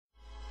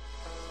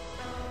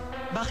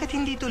Bakit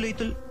hindi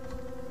tuloy-tuloy?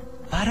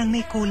 Parang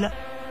may kula.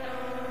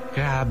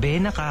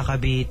 Grabe,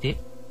 nakakabiti.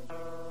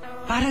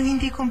 Parang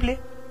hindi komple.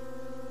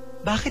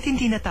 Bakit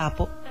hindi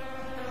natapo?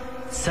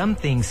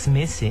 Something's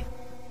missing.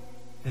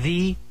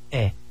 The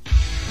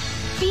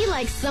Feel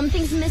like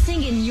something's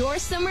missing in your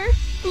summer?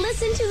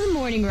 Listen to The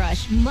Morning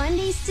Rush,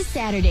 Mondays to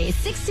Saturdays,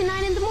 6 to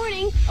 9 in the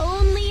morning,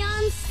 only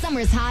on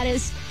Summer's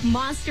Hottest,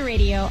 Monster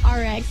Radio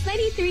RX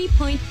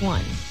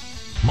 93.1.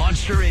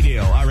 Monster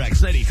Radio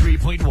RX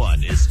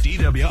 93.1 is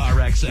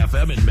DWRX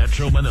FM in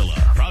Metro Manila.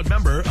 Proud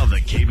member of the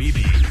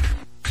KBB.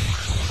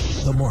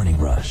 The Morning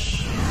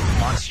Rush.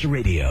 Monster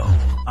Radio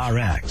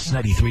RX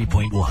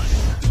 93.1.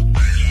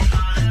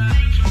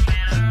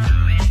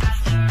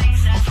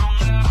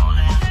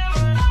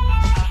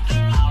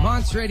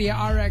 Monster Radio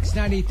RX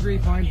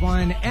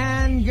 93.1.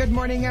 And good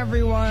morning,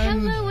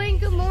 everyone. Hello and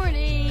good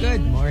morning.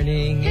 Good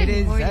morning. Good it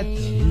is morning. a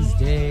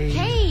Tuesday.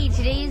 Hey,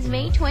 today is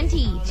May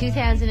 20,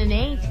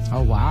 2008.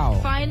 Oh, wow.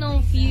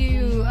 Final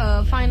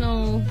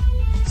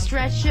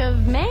stretch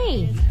of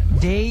May.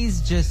 Days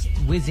just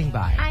whizzing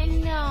by. I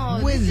know.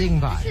 Whizzing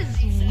by.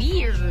 This is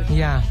weird.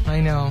 Yeah, I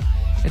know.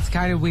 It's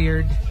kind of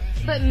weird.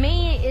 But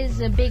May is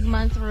a big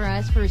month for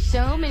us for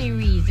so many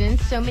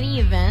reasons, so many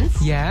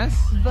events. Yes.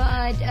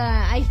 But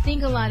I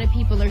think a lot of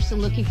people are still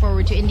looking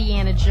forward to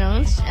Indiana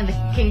Jones and the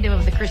Kingdom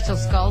of the Crystal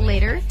Skull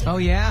later. Oh,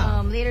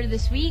 yeah. Later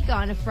this week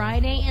on a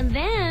Friday. And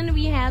then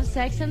we have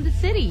Sex and the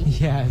City.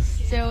 Yes.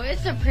 So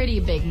it's a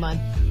pretty big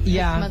month.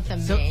 Yeah. This month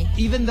of so May.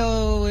 even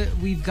though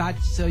we've got,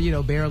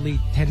 barely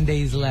 10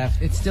 days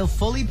left, it's still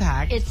fully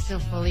packed. It's still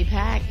fully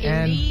packed.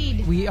 And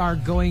Indeed. we are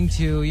going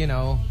to,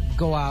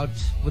 go out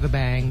with a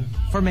bang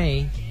for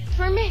May.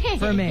 For May.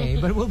 For May.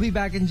 But we'll be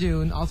back in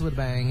June, also with a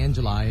bang in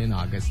July and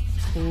August.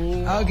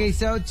 Cool. Okay,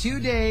 so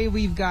today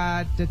we've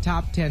got the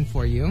top 10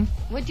 for you.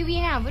 What do we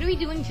have? What are we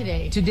doing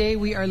today? Today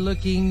we are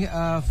looking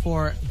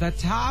for the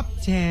top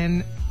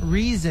 10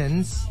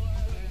 reasons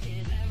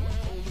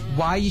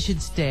why you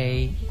should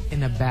stay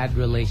in a bad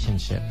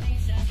relationship.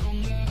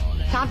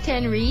 Top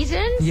 10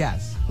 reasons?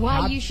 Yes.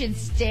 Why you should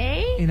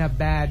stay? In a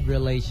bad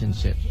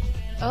relationship.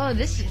 Oh,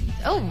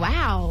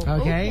 wow.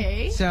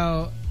 Okay.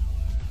 So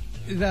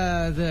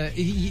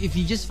if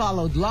you just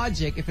followed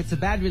logic, if it's a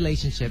bad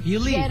relationship, you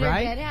leave, Get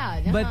right? Get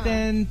out. But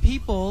then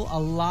a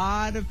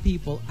lot of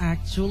people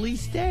actually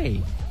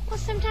stay. Well,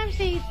 sometimes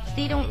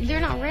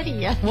they're not ready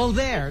yet. Well,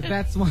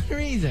 that's one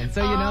reason.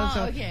 So,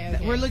 okay.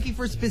 We're looking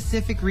for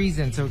specific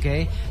reasons,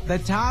 okay? The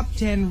top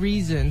 10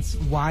 reasons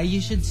why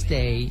you should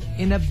stay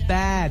in a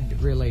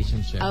bad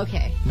relationship.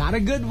 Okay. Not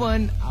a good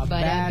one, but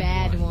a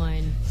bad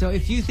one. So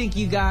if you think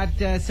you got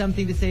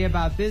something to say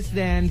about this,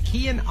 then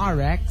key in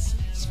RX,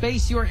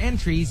 space your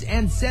entries,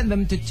 and send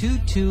them to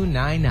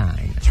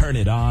 2299. Turn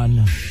it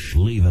on,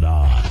 leave it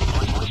on.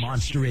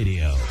 Monster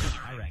Radio.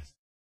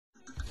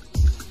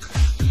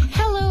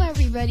 Hello,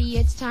 everybody.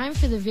 It's time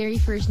for the very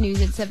first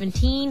news at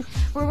 17.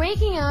 We're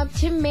waking up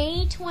to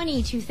May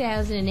 20,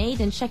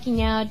 2008, and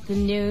checking out the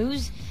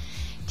news.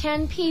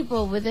 10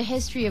 people with a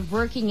history of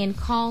working in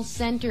call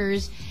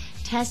centers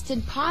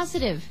tested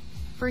positive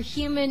for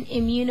human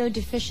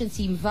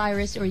immunodeficiency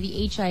virus, or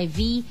the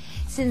HIV,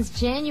 since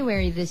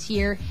January this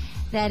year.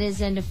 That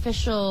is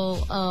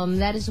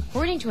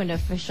according to an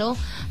official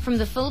from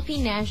the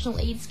Philippine National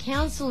AIDS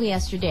Council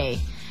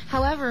yesterday.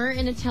 However,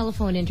 in a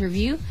telephone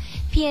interview,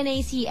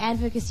 PNAC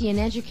Advocacy and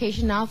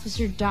Education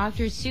Officer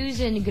Dr.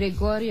 Susan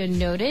Gregorio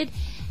noted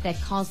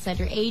that call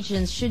center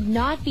agents should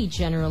not be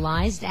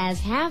generalized as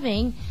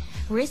having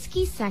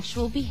risky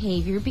sexual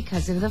behavior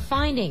because of the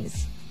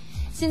findings.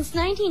 Since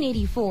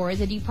 1984,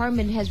 the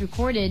department has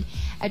recorded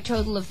a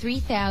total of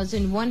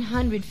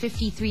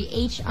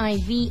 3,153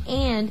 HIV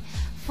and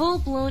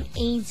full-blown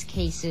AIDS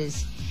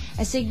cases.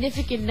 A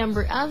significant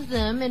number of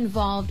them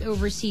involved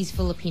overseas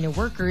Filipino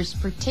workers,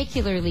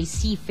 particularly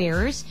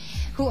seafarers,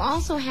 who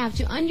also have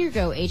to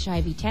undergo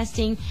HIV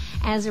testing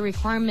as a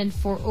requirement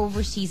for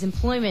overseas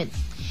employment.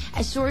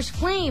 A source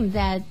claimed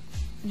that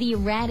the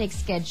erratic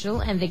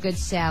schedule and the good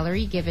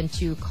salary given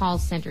to call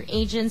center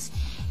agents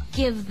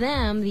give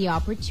them the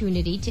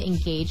opportunity to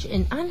engage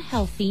in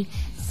unhealthy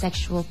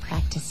sexual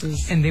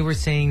practices. And they were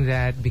saying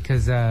that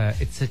because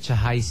it's such a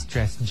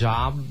high-stress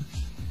job,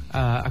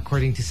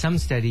 according to some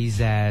studies,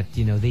 that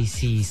they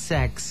see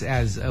sex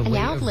as a way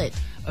outlet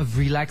of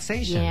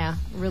relaxation. Yeah,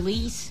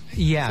 release.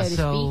 Yeah,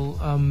 so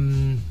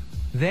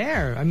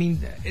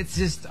it's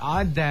just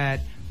odd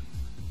that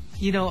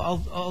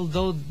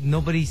although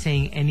nobody's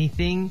saying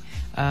anything,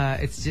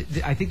 I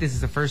think this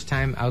is the first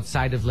time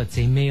outside of, let's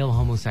say, male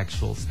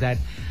homosexuals that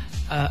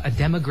a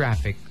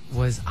demographic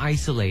was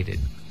isolated.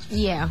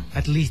 Yeah.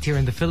 At least here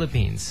in the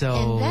Philippines.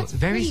 So and that's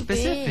very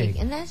specific.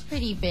 Big. And that's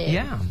pretty big.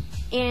 Yeah.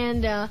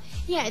 And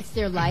it's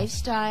their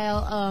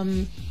lifestyle.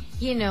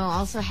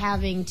 Also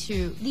having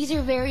to... These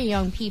are very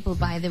young people,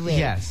 by the way.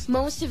 Yes.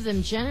 Most of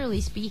them,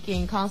 generally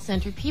speaking, call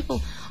center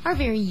people are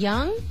very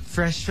young.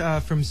 Fresh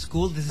from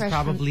school. This is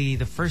probably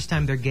the first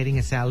time they're getting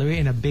a salary,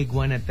 and a big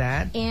one at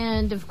that.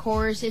 And, of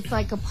course, it's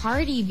like a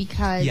party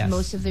because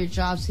most of their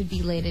jobs could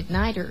be late at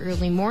night or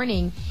early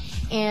morning.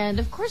 And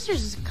of course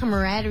there's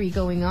camaraderie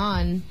going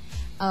on.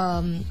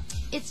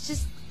 It's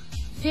just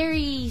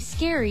very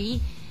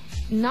scary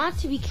not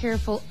to be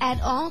careful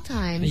at all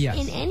times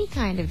in any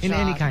kind of job. In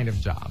any kind of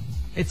job.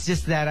 It's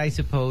just that I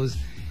suppose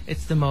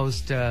it's the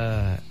most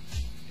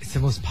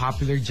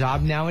popular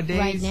job nowadays.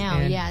 Right now,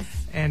 yes.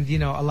 And, you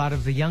know, a lot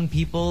of the young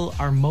people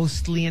are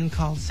mostly in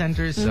call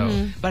centers.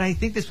 So, but I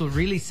think this will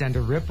really send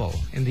a ripple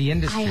in the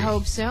industry. I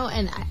hope so.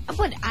 And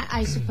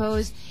I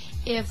suppose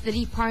if the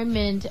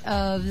Department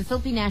of the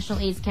Philippine National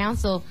AIDS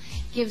Council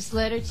gives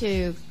letter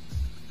to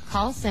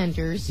call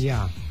centers,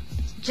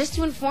 just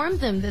to inform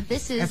them that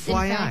this is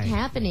FYI. in fact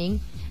happening,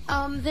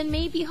 then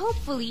maybe,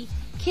 hopefully,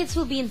 kids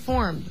will be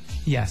informed.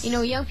 Yes. You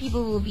know, young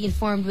people will be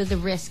informed with the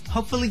risk.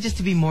 Hopefully just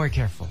to be more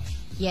careful.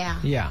 Yeah.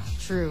 Yeah.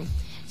 True.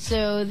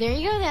 So there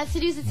you go. That's the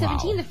news at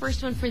 17, the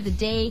first one for the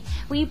day.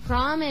 We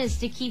promise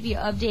to keep you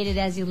updated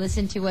as you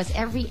listen to us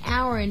every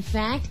hour, in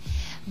fact.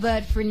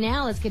 But for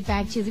now, let's get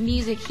back to the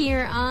music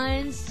here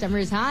on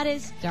Summer's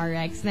Hottest,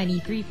 RX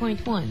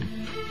 93.1.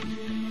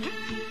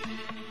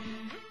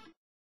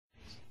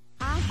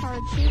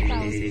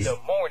 The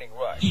Morning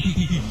Rush.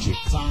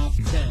 Top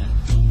 10.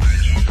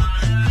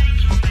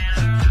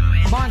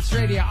 Monster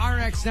Radio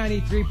RX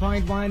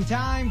 93.1.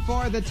 Time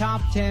for the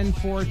top 10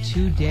 for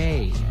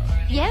today.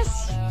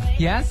 Yes.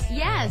 Yes?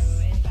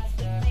 Yes.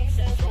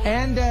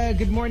 And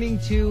good morning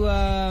to,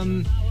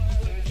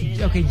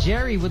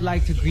 Jerry would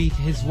like to greet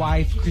his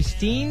wife,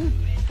 Christine.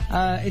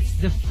 It's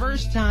the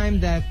first time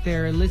that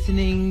they're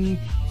listening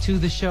to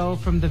the show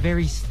from the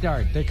very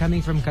start. They're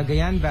coming from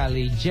Cagayan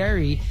Valley.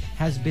 Jerry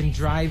has been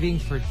driving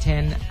for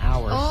 10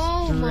 hours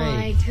straight.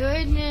 My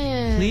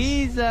goodness.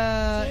 Please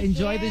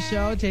enjoy the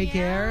show. Take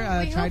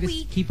care. Try to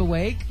keep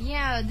awake.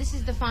 Yeah, this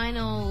is the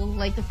final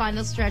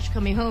stretch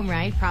coming home,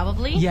 right?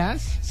 Probably.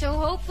 Yes. So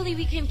hopefully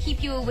we can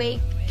keep you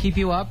awake. Keep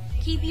you up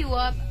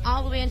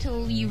all the way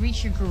until you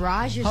reach your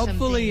garage or something.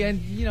 Hopefully,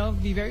 and, you know,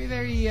 be very,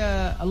 very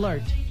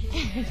alert.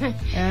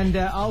 And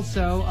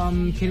also,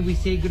 can we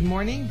say good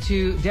morning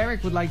to...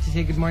 Derek would like to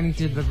say good morning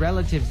to the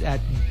relatives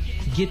at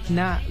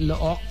Gitna,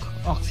 Look,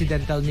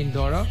 Occidental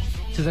Mindoro,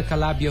 to the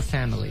Calabio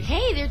family.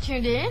 Hey, they're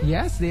tuned in?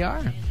 Yes, they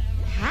are.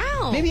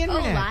 How? Maybe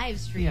internet. Oh, live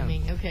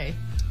streaming. Yeah. Okay.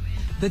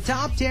 The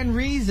top 10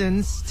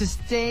 reasons to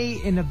stay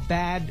in a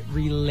bad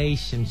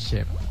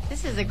relationship.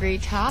 This is a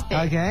great topic.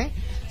 Okay.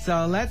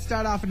 So let's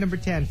start off at number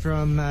 10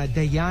 from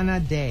Diana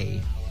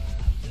Day.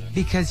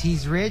 Because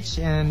he's rich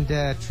and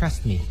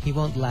trust me, he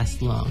won't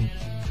last long.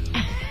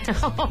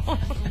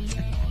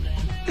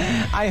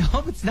 I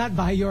hope it's not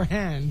by your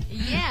hand.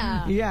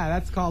 Yeah. Yeah,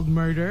 that's called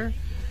murder.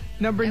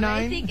 Number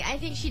 9. I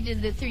think she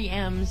did the 3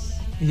 M's.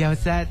 Yeah,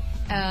 what's that?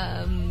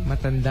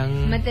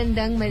 Matandang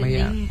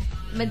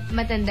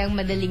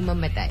madaling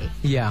mamatay.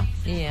 Yeah.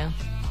 Yeah.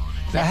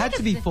 That had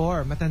to be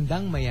 4.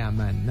 Matandang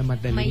mayaman na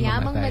madaling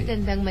Mayamang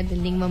mamatay. matandang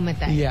madaling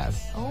mamatay.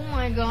 Yes. Oh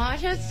my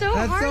gosh, that's so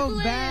That's heartless.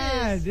 so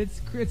bad.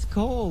 It's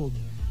cold.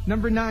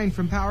 Number 9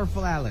 from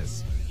Powerful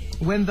Alice.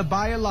 When the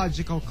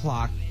biological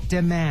clock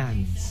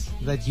demands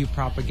that you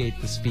propagate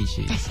the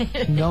species,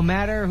 no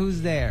matter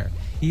who's there,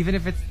 even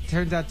if it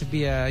turns out to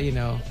be a, you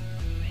know...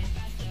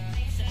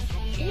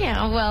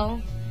 Yeah,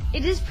 well,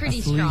 it is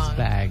pretty strong.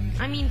 Bag.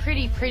 I mean,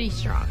 pretty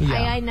strong.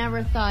 Yeah. I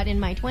never thought in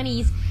my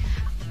 20s,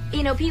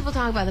 you know, people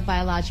talk about the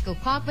biological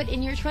clock, but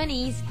in your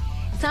 20s,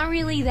 it's not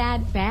really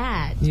that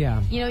bad.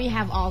 Yeah. You know, you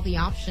have all the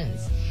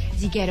options.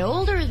 As you get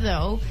older,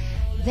 though,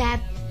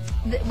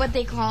 what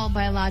they call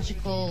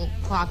biological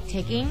clock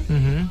ticking,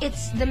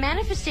 it's the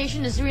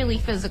manifestation is really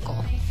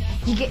physical.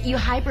 You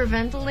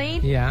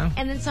hyperventilate,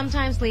 and then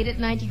sometimes late at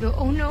night you go,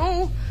 oh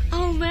no,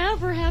 I'll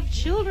never have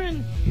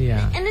children.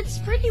 Yeah. And it's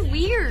pretty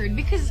weird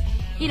because,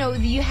 you know,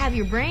 you have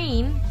your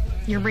brain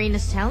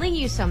is telling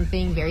you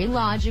something very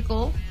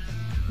logical,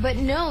 but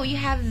no, you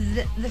have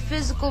the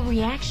physical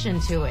reaction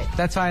to it.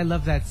 That's why I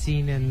love that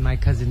scene in My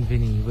Cousin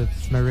Vinny with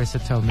Marissa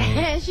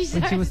Tomei.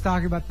 when she was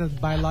talking about the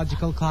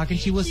biological clock and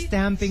she was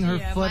stamping her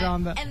foot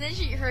on the... And then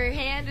her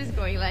hand is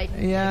going like...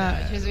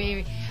 Yeah.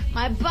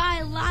 My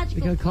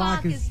biological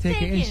clock is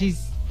ticking. And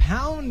she's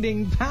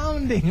pounding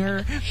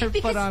her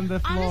foot on the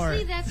floor.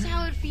 Honestly, that's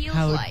how it feels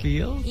How like. it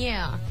feels?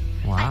 Yeah.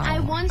 Wow.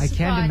 I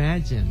can't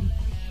imagine.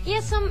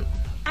 Yeah,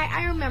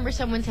 I remember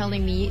someone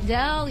telling me,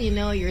 Del, you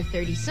know, you're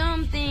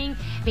 30-something.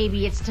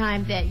 Maybe it's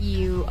time that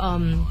you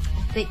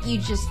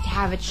just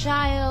have a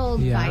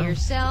child by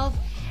yourself.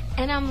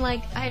 And I'm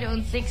like, I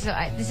don't think so.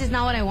 This is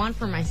not what I want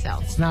for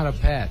myself. It's not a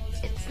pet.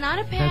 It's not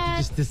a pet. That you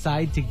just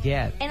decide to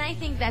get. And I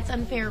think that's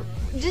unfair.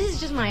 This is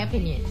just my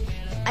opinion.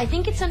 I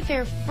think it's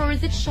unfair for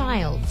the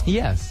child.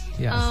 Yes.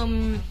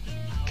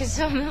 Because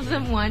some of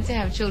them want to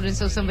have children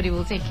so somebody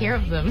will take care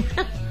of them.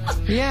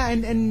 Yeah,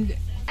 and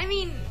I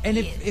mean... And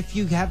if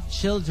you have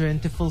children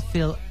to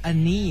fulfill a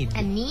need.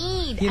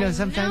 You know,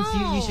 sometimes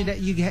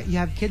you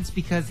have kids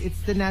because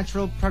it's the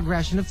natural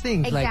progression of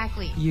things.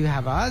 Exactly. Like you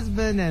have a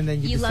husband and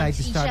then you decide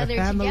to start a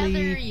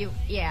family.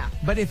 Yeah.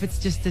 But if it's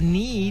just a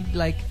need,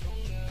 like,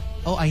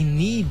 oh, I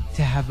need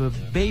to have a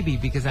baby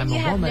because I'm a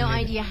woman. You have no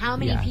idea how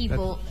many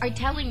people are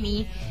telling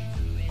me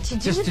to do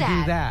that. Just to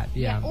do that,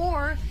 yeah.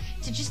 Or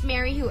to just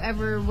marry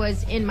whoever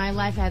was in my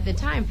life at the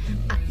time.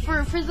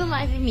 For the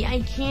life of me,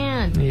 I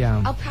can't.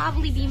 Yeah. I'll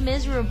probably be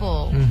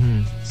miserable.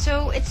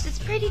 So it's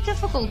pretty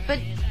difficult, but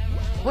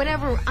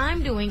whatever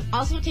I'm doing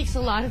also takes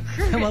a lot of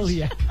courage. Well,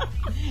 yeah.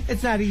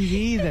 It's not easy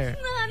either.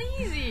 It's not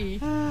easy.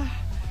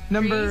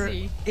 Number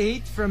Crazy.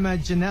 8 from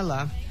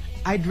Janella.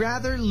 I'd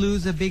rather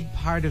lose a big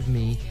part of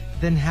me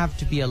than have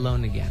to be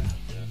alone again.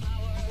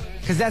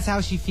 Because that's how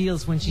she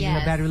feels when she's in a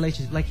Yes. bad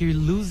relationship. Like you're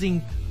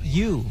losing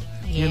you.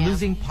 You're Yeah.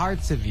 losing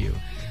parts of you.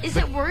 Is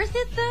it worth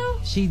it though?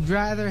 She'd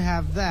rather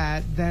have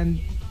that than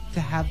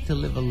to have to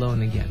live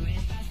alone again.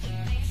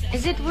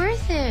 Is it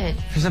worth it?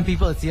 For some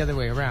people, it's the other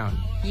way around.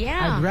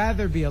 Yeah. I'd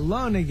rather be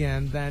alone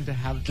again than to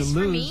have to 'Cause for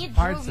lose me, it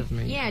parts drove, of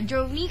me. Yeah, it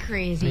drove me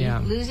crazy. Yeah.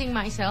 Losing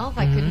myself,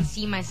 I couldn't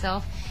see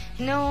myself.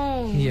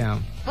 No. Yeah.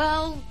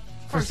 Well, of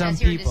For course, some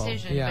that's your people.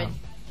 decision. Yeah. But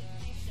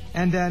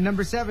And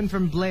number 7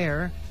 from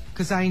Blair,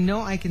 because I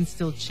know I can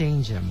still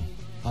change him.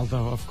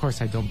 Although, of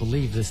course, I don't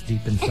believe this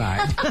deep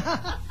inside.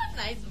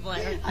 nice,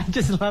 Blair. I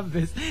just love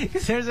this.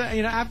 Because there's a,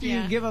 after you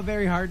Yeah. give a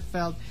very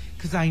heartfelt,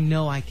 because I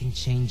know I can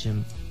change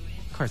him.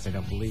 Of course, I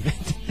don't believe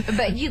it.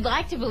 But you'd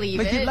like to believe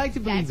it. But you'd like to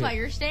believe That's it. why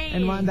you're staying.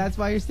 And that's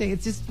why you're staying.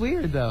 It's just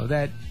weird, though,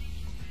 that...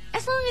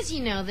 As long as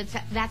you know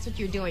that's what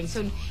you're doing.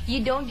 So you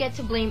don't get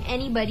to blame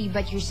anybody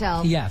but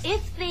yourself. Yes.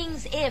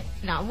 If,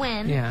 not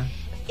when, Yeah.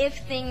 if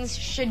things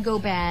should go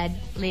bad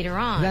later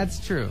on. That's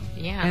true.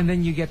 Yeah. And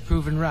then you get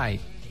proven right.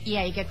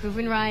 Yeah, you get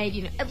proven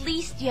right. At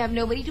least you have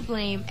nobody to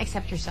blame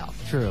except yourself.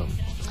 True.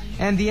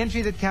 And the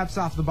entry that caps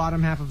off the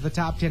bottom half of the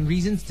top 10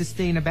 reasons to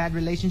stay in a bad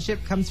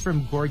relationship comes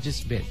from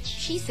Gorgeous Bitch.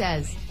 She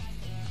says,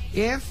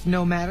 If,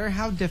 no matter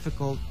how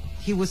difficult,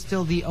 he was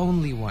still the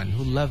only one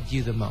who loved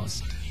you the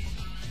most.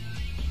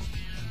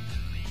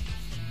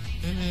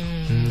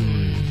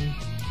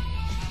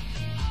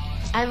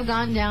 I've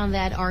gone down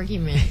that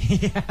argument.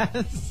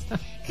 Yes.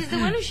 Because the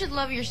one who should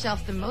love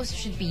yourself the most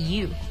should be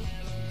you.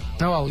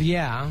 Oh, well,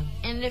 yeah.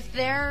 And if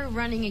they're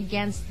running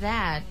against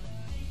that,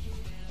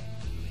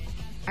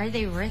 are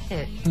they worth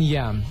it?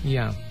 Yeah,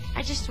 yeah.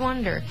 I just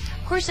wonder.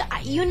 Of course,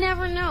 you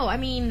never know. I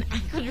mean, I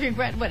could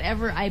regret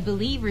whatever I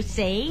believe or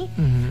say.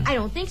 I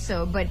don't think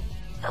so, but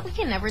we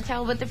can never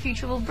tell what the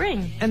future will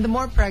bring. And the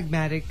more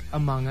pragmatic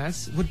among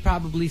us would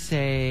probably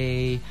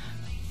say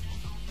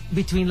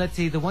between, let's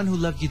say, the one who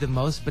loved you the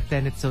most, but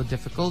then it's so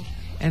difficult,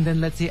 and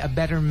then let's say a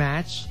better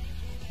match,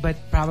 but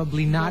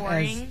probably not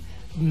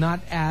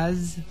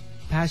as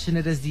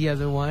passionate as the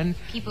other one,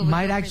 People would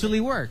might go for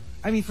actually work.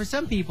 I mean, for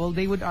some people,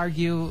 they would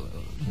argue,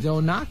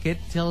 don't knock it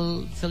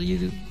till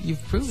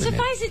you've proven it.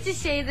 Suffice it to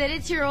say that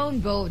it's your own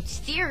boat.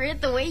 Steer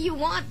it the way you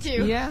want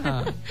to.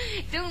 Yeah.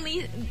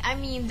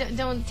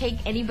 Don't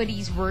take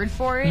anybody's word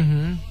for it.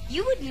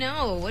 You would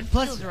know what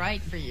Plus, feels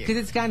right for you. Because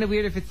it's kind of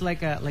weird if it's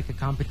like a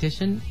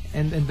competition,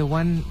 and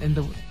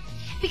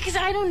Because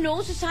I don't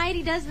know,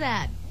 society does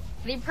that.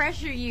 They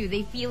pressure you.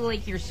 They feel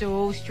like you're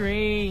so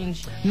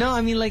strange. No,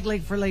 I mean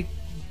like for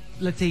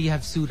let's say you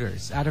have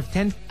suitors. Out of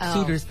 10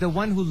 suitors, the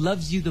one who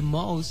loves you the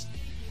most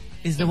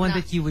is the It's one not-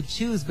 that you would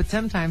choose. But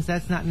sometimes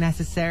that's not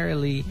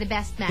necessarily The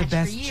best match the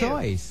best for you.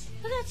 choice.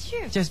 Well, that's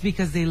true. Just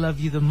because they love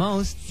you the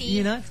most, See,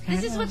 it's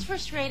this is what's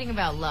frustrating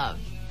about love.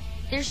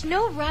 There's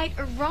no right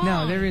or wrong.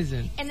 No, there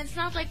isn't. And it's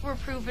not like we're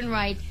proven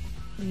right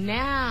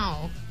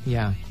now.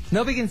 Yeah.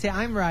 Nobody can say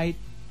I'm right.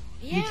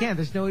 Yeah. You can't.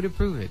 There's no way to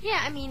prove it. Yeah,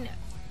 I mean,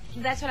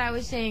 that's what I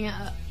was saying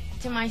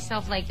to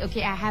myself. Like,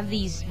 okay, I have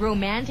these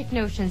romantic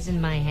notions in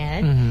my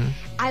head.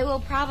 I will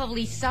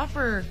probably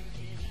suffer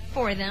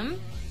for them,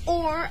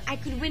 or I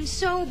could win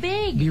so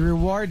big. Be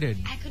rewarded.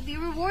 I could be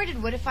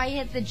rewarded. What if I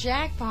hit the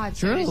jackpot,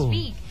 so True. to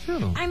speak?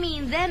 True. I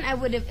mean, then I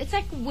would have. It's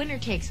like winner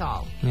takes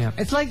all. Yeah.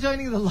 It's like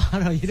joining the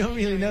lotto. You don't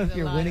really know if The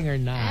you're lot. winning or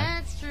not.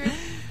 That's true.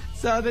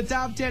 So the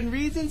top 10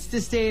 reasons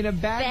to stay in a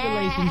bad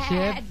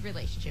relationship. Bad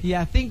relationship.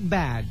 Yeah, think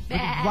bad. But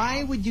Bad.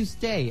 why would you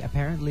stay?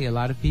 Apparently, a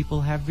lot of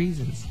people have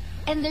reasons.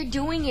 And they're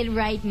doing it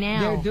right now.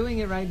 They're doing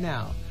it right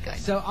now. Good.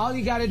 So all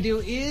you got to do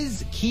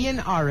is key in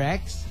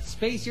RX,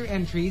 space your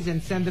entries,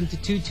 and send them to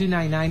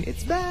 2299.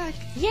 It's back.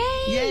 Yay!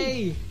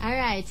 Yay! All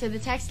right, so the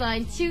text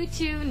line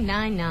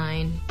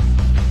 2299.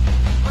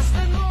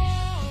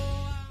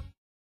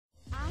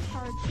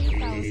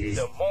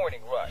 The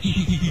Morning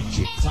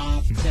Rush.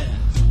 Top 10.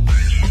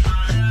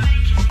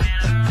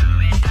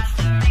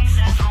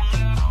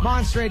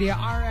 Monster Radio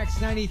RX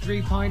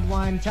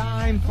 93.1.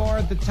 Time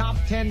for the top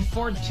 10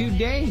 for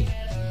today.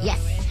 Yes.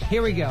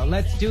 Here we go.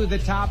 Let's do the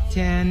top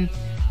 10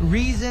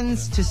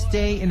 reasons to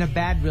stay in a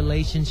bad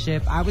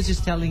relationship. I was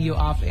just telling you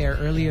off air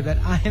earlier that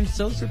I am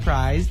so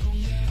surprised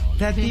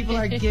that people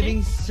are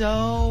giving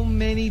so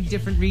many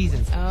different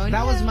reasons. Oh,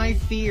 that was no. my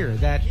fear,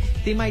 that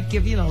they might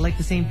give, like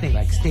the same thing,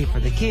 like stay for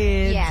the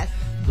kids, Yes.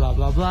 blah,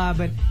 blah, blah.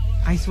 But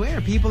I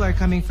swear, people are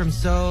coming from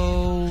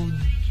so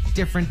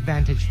different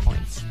vantage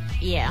points.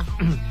 Yeah.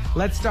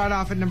 Let's start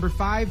off at number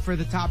 5 for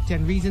the top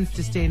 10 reasons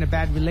to stay in a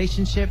bad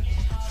relationship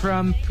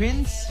from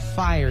Prince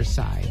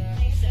Fireside.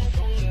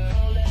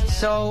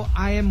 So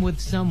I am with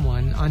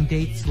someone on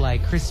dates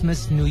like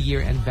Christmas, New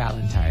Year, and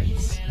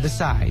Valentine's.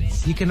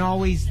 Besides, you can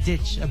always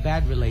ditch a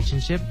bad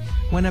relationship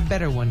when a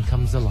better one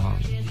comes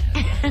along.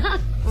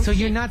 So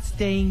you're not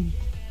staying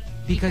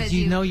because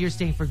you know you're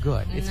staying for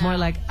good. It's more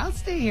like, I'll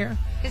stay here.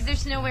 Because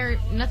there's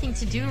nothing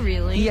to do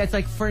really. Yeah, it's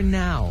like, for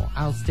now,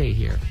 I'll stay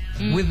here.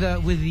 With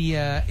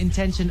the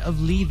intention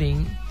of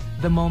leaving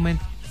the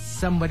moment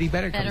somebody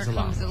better comes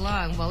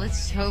along. Well,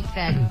 let's hope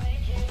that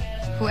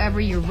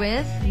whoever you're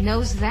with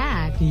knows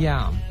that.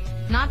 Yeah.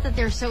 Not that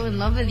they're so in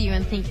love with you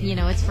and think,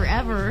 it's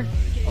forever.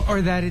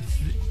 Or that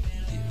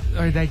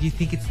you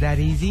think it's that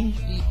easy.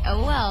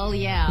 Well,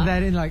 yeah.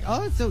 That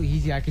it's so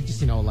easy. I could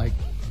just,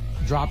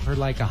 drop her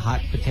like a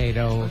hot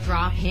potato. Or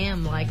drop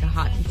him like a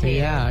hot potato.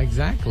 Yeah,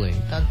 exactly.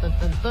 Dun, dun,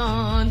 dun,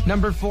 dun.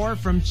 Number 4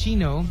 from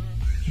Chino,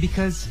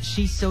 because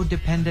she's so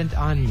dependent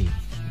on me.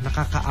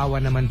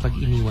 Nakakaawa naman pag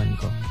iniwan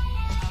ko.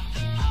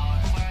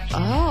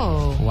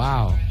 Oh.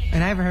 Wow.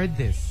 And I've heard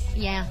this.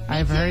 Yeah.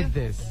 I've heard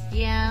this.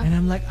 Yeah. And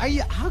I'm like,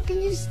 how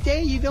can you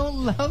stay? You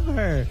don't love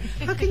her.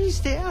 How can you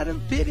stay out of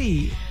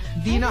pity?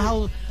 Do you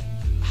know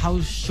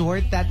how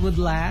short that would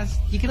last?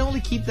 You can only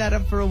keep that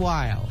up for a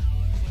while.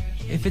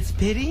 If it's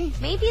pity?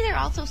 Maybe they're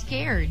also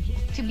scared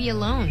to be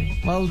alone.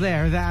 Well,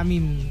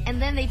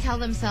 And then they tell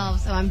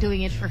themselves, I'm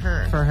doing it for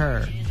her. For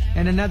her.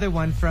 And another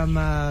one from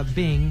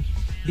Bing,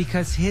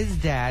 because his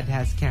dad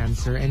has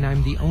cancer and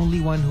I'm the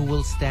only one who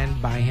will stand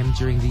by him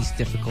during these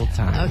difficult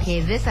times.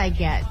 Okay, this I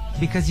get.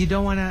 Because you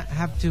don't want to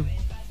have to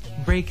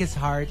break his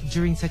heart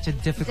during such a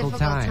difficult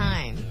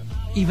time.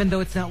 Even though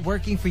it's not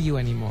working for you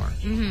anymore.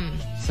 Mm-hmm.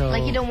 So,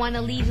 like you don't want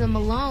to leave them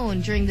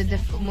alone during the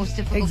most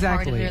difficult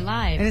part of their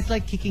lives. And it's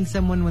like kicking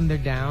someone when they're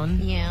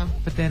down. Yeah.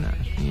 But then,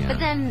 But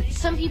then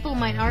some people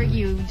might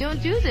argue,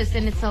 don't do this,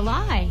 and it's a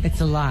lie.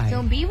 It's a lie.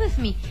 Don't be with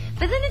me.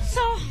 But then it's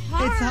so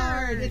hard.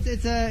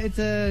 It's hard. It's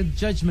a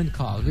judgment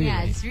call, really.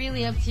 Yeah, it's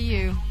really up to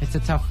you. It's a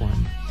tough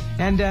one.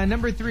 And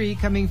number 3,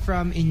 coming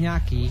from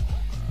Iñaki,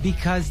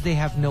 because they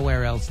have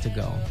nowhere else to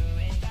go.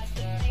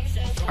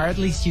 Or at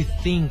least you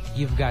think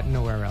you've got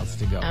nowhere else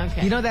to go.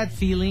 Okay. You know that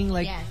feeling?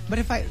 Like, yes. But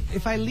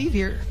if I leave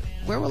here,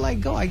 where will I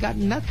go? I got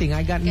nothing.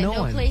 I got no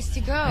one. No place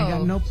to go. I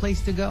got no place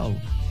to go.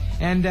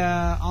 And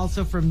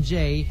also from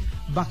Jay,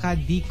 baka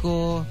hindi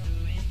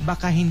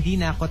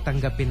na ako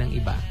tanggapin ng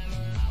iba.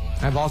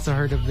 I've also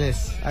heard of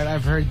this.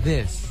 I've heard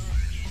this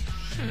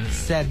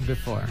said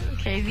before.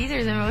 Okay, these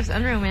are the most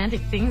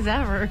unromantic things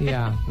ever.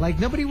 Yeah. Like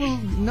nobody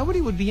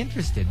would be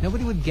interested.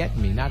 Nobody would get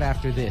me, not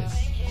after this.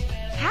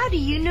 How do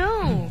you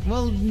know?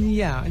 Well,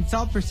 yeah, it's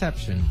all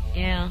perception.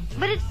 Yeah.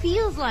 But it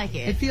feels like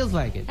it. It feels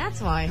like it. That's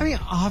why. I mean,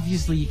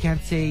 obviously you can't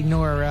say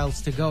nowhere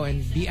else to go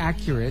and be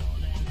accurate.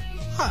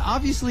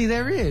 Obviously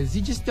there is.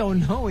 You just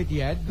don't know it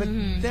yet, but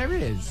there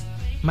is.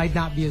 Might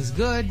not be as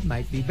good,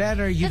 might be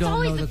better. You That's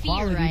don't know the fear,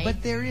 quality, right?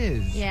 but there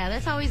is. Yeah,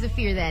 that's always the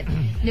fear that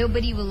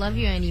nobody will love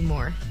you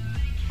anymore.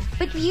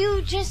 But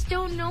you just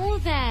don't know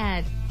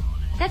that.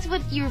 That's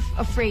what you're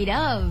afraid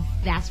of.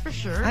 That's for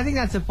sure. I think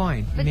that's the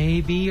point. But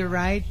maybe you're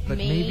right, but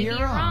maybe you're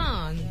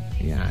wrong.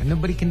 Yeah,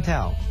 nobody can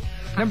tell.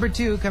 Number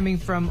 2, coming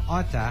from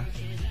Ota,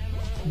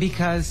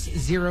 because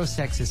zero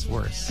sex is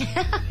worse.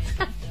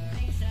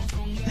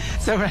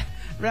 So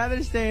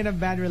rather stay in a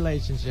bad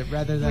relationship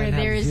rather than where have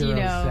there's, zero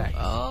sex.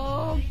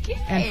 Okay.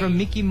 And from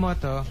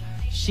Mikimoto,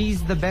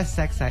 she's the best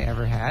sex I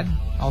ever had.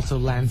 Also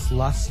Lance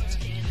Lust.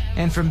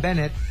 And from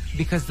Bennett,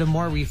 because the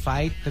more we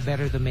fight, the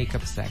better the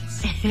makeup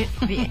sex.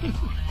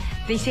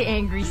 They say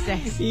angry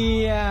sex.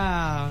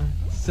 Yeah.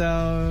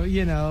 So,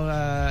 you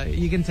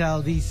can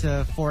tell these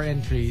 4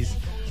 entries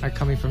are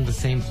coming from the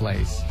same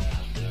place.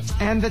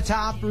 And the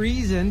top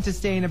reason to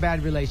stay in a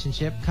bad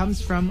relationship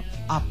comes from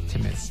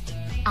Optimist.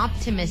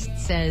 Optimist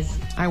says,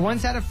 I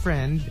once had a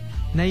friend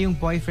na yung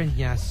boyfriend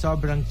niya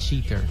sobrang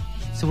cheater.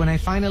 So when I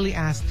finally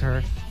asked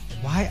her,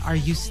 why are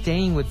you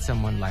staying with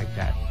someone like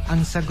that?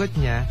 Ang sagot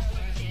niya,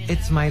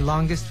 it's my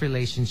longest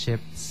relationship,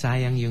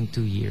 sayang yung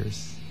 2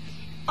 years.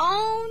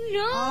 Oh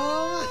no!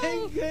 Oh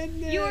my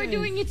goodness! You are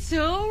doing it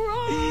so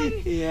wrong!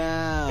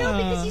 Yeah. No,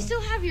 because you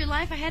still have your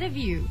life ahead of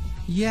you.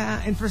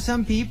 Yeah, and for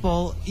some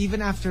people,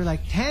 even after like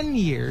 10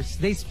 years,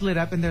 they split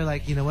up and they're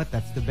like, you know what,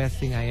 that's the best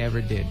thing I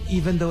ever did,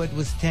 even though it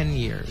was 10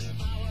 years.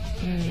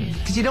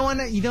 Because you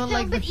don't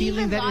like the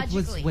feeling that it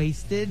was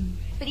wasted.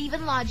 But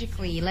even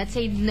logically, let's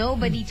say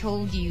nobody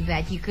told you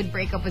that you could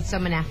break up with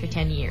someone after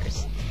 10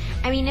 years.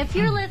 I mean, if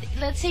you're,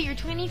 let's say you're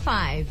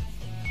 25,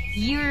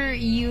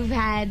 you've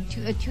had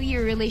a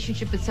 2-year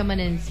relationship with someone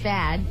and it's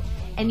bad,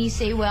 and you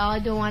say, well, I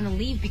don't want to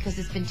leave because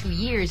it's been 2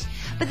 years.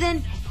 But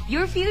then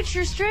your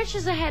future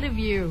stretches ahead of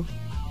you.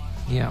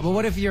 Yeah, but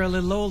what if you're a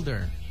little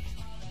older?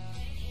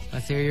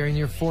 Let's say you're in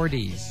your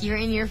 40s. You're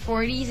in your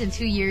 40s in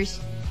 2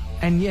 years.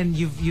 And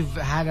you've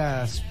had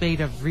a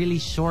spate of really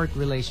short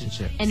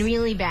relationships. And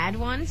really bad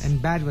ones. And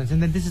bad ones.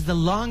 And then this is the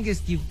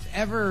longest you've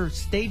ever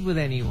stayed with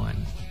anyone.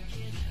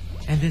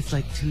 And it's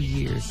like 2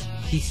 years.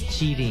 He's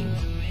cheating.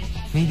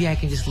 Maybe I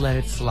can just let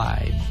it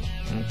slide.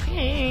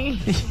 Okay.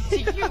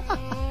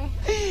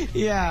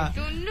 Yeah. I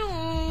don't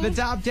know. The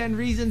top 10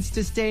 reasons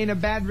to stay in a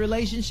bad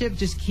relationship.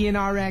 Just key in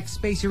RX,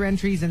 space your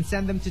entries, and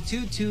send them to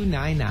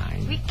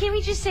 2299. Can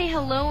we just say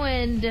hello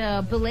and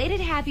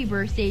belated happy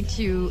birthday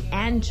to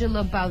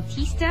Angela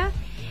Bautista?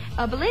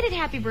 A belated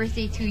happy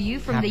birthday to you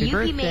from Happy the UP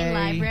Main birthday.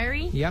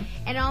 Library. Yep.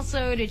 And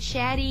also to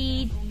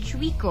Chatty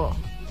Chico.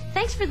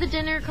 Thanks for the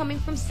dinner coming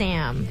from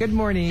Sam. Good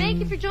morning. Thank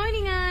you for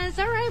joining us.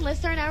 All right, let's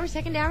start our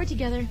second hour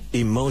together.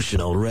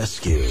 Emotional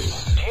rescue.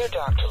 Dear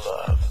Dr.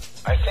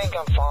 Love, I think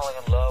I'm falling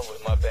in love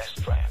with my best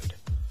friend.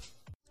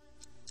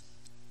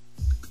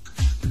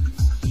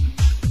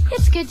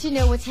 It's good to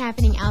know what's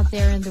happening out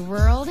there in the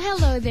world.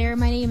 Hello there,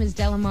 my name is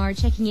Delamar,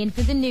 checking in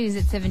for the news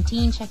at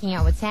 17, checking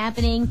out what's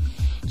happening.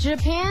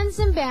 Japan's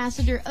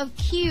ambassador of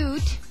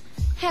cute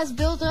has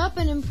built up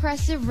an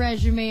impressive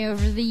resume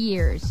over the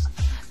years.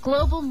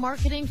 Global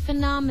marketing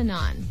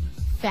phenomenon,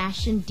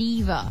 fashion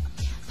diva,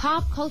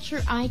 pop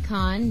culture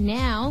icon.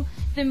 Now,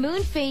 the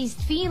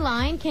moon-faced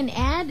feline can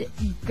add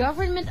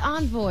government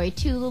envoy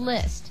to the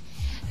list.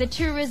 The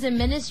Tourism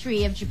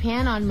Ministry of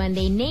Japan on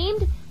Monday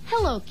named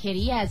Hello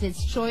Kitty as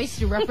its choice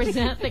to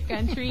represent the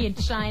country in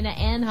China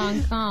and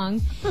Hong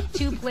Kong,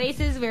 two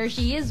places where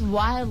she is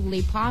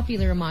wildly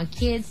popular among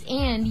kids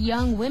and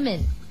young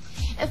women.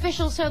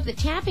 Officials hope that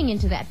tapping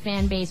into that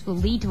fan base will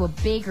lead to a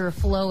bigger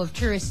flow of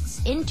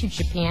tourists into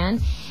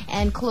Japan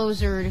and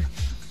closer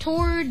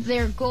toward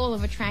their goal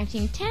of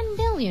attracting 10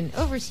 million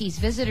overseas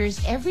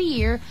visitors every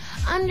year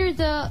under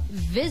the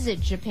Visit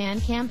Japan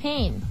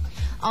campaign.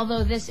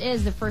 Although this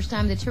is the first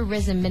time the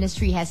Tourism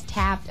Ministry has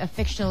tapped a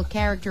fictional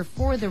character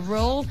for the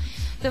role,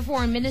 the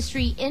Foreign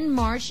Ministry in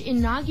March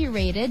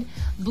inaugurated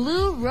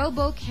Blue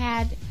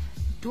RoboCat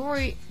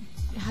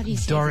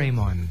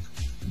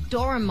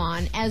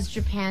Doraemon as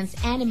Japan's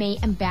anime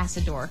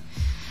ambassador.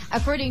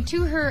 According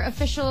to her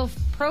official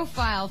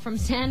profile from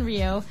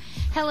Sanrio,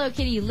 Hello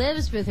Kitty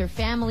lives with her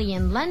family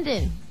in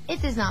London.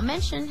 It does not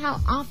mention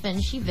how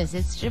often she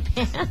visits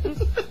Japan.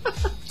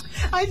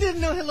 I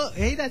didn't know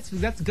Hey, that's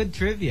good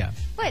trivia.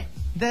 What?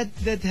 That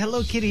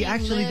Hello Kitty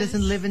actually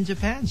doesn't live in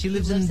Japan. She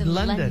lives in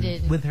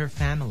London with her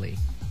family.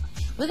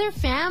 With her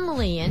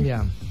family. And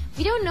yeah.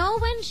 We don't know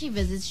when she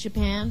visits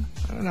Japan.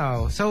 I don't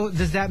know. So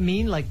does that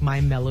mean like My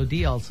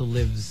Melody also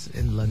lives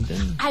in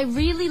London? I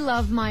really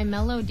love My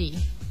Melody.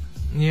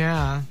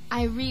 Yeah.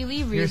 I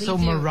really, really You're so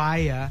do.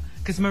 Mariah.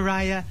 Because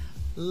Mariah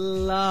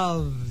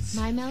loves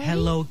My Melody?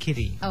 Hello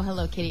Kitty. Oh,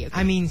 Hello Kitty. Okay.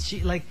 I mean,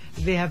 she like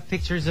they have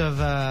pictures of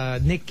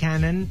Nick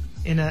Cannon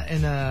in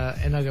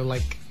a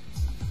like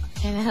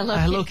And a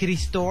Hello Kitty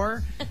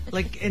store.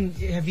 Like, and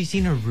have you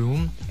seen her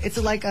room? It's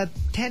like a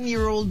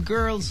 10-year-old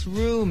girl's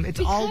room. It's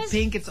all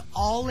pink. It's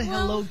all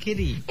Hello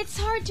Kitty. It's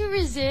hard to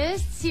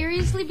resist,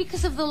 seriously,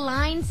 because of the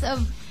lines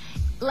of,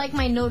 like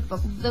my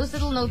notebook. Those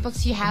little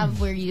notebooks you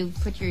have where you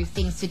put your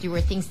things to do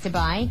or things to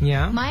buy.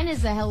 Yeah. Mine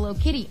is a Hello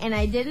Kitty, and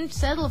I didn't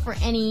settle for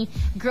any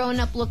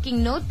grown-up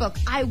looking notebook.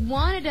 I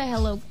wanted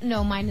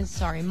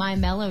a My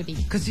Melody.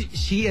 Because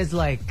she is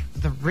like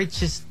the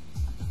richest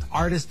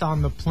artist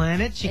on the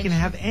planet. She can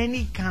have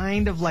any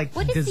kind of like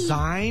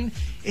design.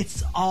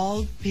 It's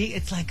all pink.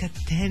 It's like a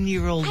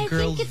 10-year-old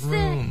girl's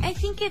room. I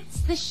think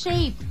it's the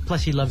shape.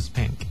 Plus she loves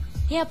pink.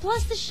 Yeah,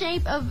 plus the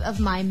shape of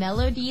My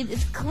Melody.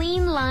 It's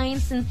clean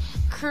lines and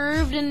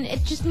curved, and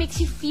it just makes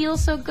you feel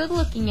so good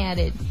looking at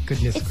it.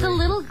 Goodness It's gracious. a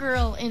little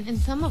girl in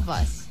some of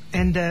us.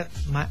 And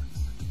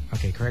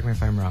okay, correct me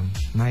if I'm wrong.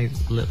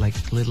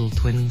 Little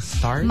twin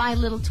stars? My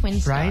Little Twin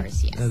Stars,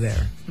 right? yes. Oh,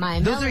 there.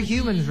 Those Those are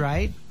humans,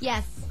 right?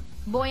 Yes.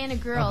 Boy and a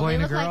girl. A boy They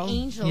and a look like girl?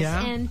 angels,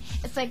 Yeah. and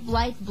it's like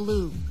light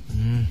blue.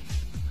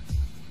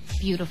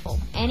 Beautiful.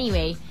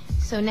 Anyway,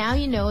 so now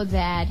you know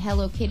that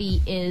Hello Kitty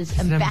is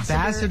an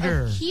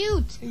ambassador of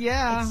cute.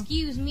 Yeah.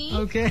 Excuse me.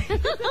 Okay.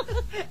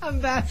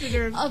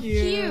 Ambassador of Of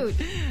cute.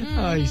 cute.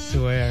 I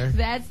swear.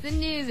 That's the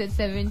news at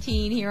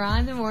 17 here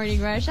on The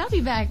Morning Rush. I'll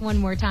be back one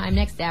more time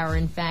next hour,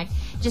 in fact,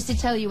 just to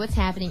tell you what's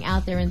happening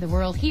out there in the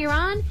world here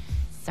on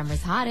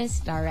Summer's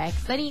Hottest,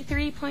 RX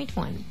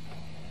 93.1.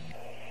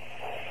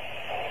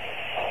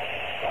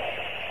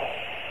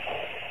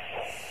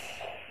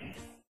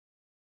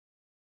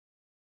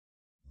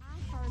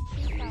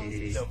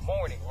 The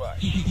Morning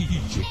Rush.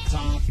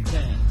 Top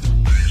 10.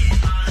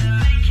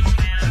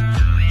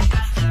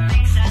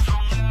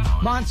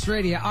 Monster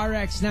Radio,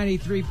 RX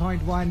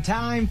 93.1.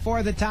 Time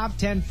for the top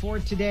 10 for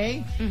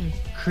today.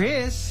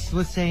 Chris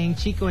was saying,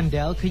 Chico and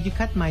Del, could you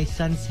cut my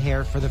son's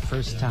hair for the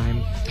first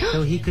time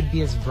so he could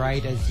be as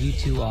bright as you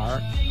two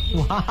are?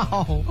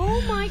 Wow.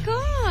 Oh my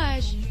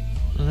gosh.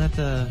 Well, that's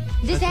a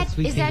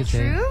sweet is thing that to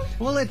say. true?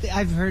 Well,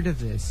 I've heard of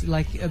this.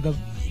 Like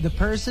the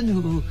person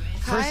who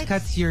first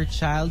cuts your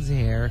child's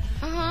hair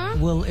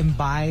will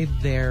imbibe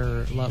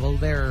their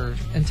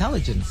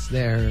intelligence,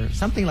 their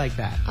something like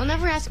that. I'll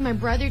never ask my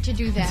brother to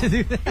do that. To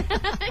do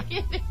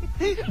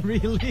that?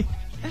 Really?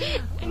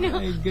 No,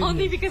 My goodness.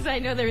 only because I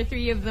know there are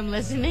 3 of them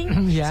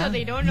listening. Yeah. So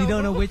they don't know. You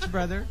don't know which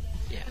brother?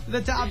 Yeah.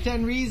 The top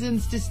 10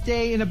 reasons to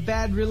stay in a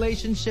bad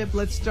relationship.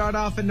 Let's start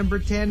off at number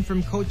 10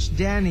 from Coach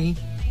Danny.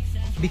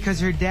 because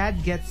her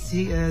dad gets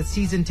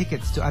season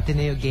tickets to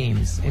Ateneo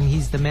games, and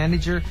he's the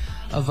manager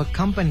of a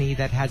company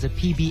that has a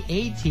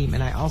PBA team,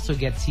 and I also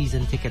get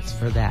season tickets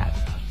for that.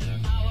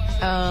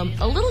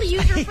 A little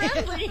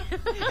user-friendly.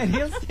 And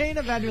he'll stay in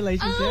a bad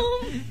relationship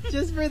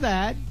just for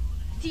that.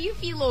 Do you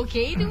feel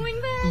okay doing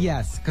that?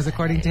 Yes, because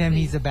according to him,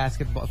 he's a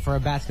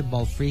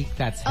basketball freak.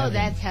 That's heaven. Oh,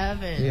 that's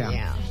heaven.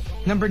 Yeah.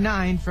 Number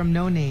 9 from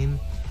No Name,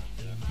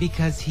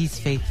 because he's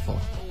faithful.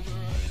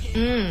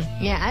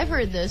 Yeah, I've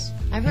heard this.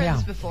 I've heard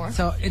this before.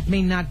 So it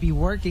may not be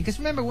working. Because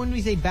remember, when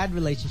we say bad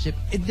relationship,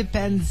 it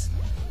depends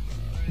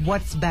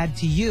what's bad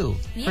to you.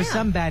 Yeah. For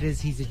some, bad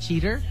is he's a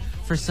cheater.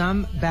 For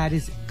some, bad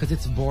is because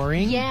it's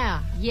boring.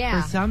 Yeah.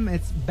 For some,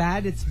 it's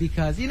bad. It's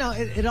because,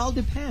 it all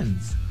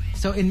depends.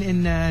 So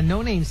in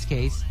No Name's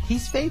case,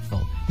 he's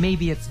faithful.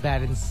 Maybe it's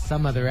bad in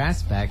some other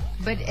aspect,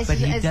 but he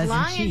as doesn't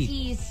long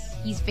cheat. as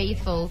he's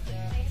faithful,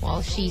 well,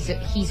 he's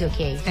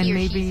okay. And He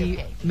or she's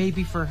okay.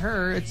 maybe for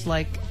her, it's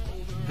like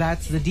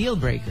that's the deal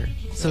breaker.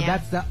 So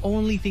that's the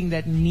only thing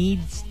that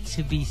needs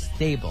to be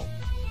stable.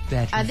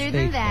 That he's Other than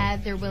faithful.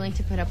 that, they're willing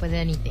to put up with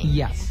anything.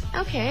 Yes.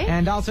 Okay.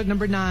 And also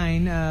number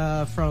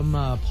 9 from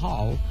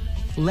Paul,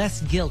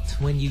 less guilt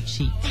when you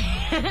cheat.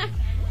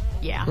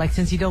 Yeah. Like,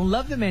 since you don't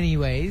love them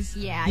anyways,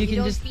 Yeah, you you can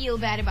don't just feel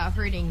bad about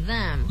hurting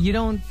them. you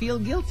don't feel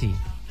guilty.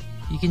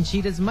 You can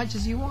cheat as much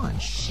as you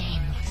want.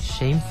 Shameless.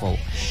 Shameful.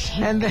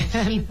 And then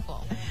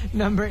Shameful.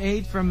 number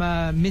 8 from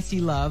Missy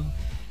Love,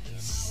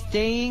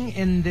 staying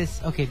in this.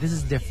 Okay, this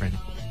is different.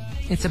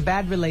 It's a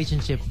bad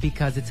relationship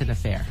because it's an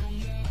affair.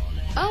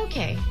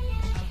 Okay.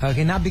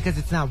 Okay, not because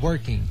it's not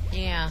working.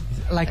 Yeah.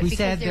 Like But we because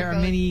said, they're there are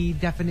both- many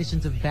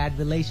definitions of bad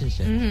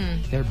relationship.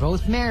 Mm-hmm. They're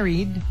both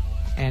married,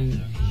 and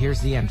here's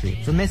the entry.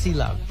 For Missy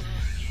Love,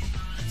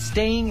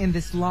 staying in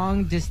this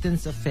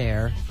long-distance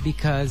affair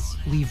because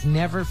we've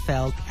never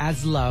felt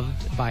as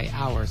loved by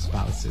our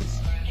spouses.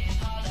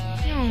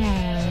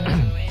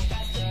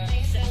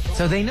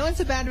 So they know it's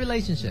a bad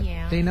relationship.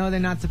 Yeah. They know they're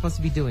not supposed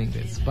to be doing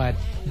this, but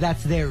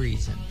that's their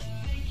reason.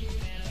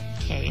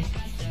 Okay.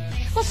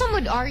 Well, some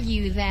would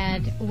argue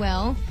that,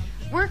 well,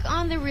 work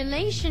on the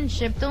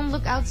relationship. Don't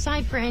look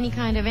outside for any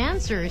kind of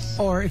answers.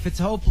 Or if it's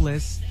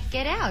hopeless,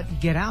 Get out.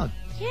 get out.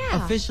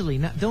 Yeah. Officially,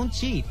 don't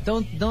cheat.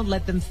 Don't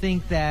let them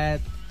think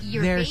that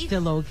You're they're faith-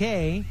 still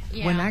okay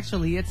Yeah. when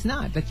actually it's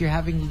not. That you're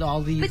having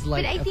all these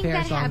But I think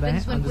that affairs on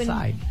happens the when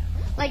side.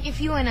 like if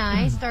you and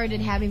I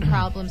started having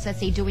problems, let's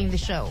say doing the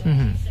show,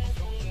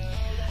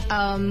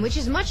 which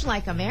is much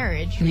like a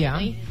marriage,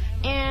 really.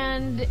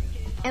 Yeah.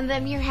 And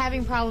then you're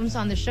having problems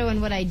on the show, and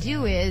what I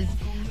do is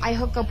I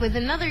hook up with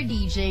another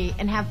DJ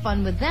and have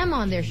fun with them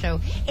on their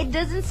show. It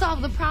doesn't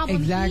solve the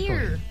problem Exactly.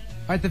 here.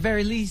 Or at the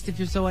very least, if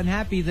you're so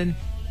unhappy, then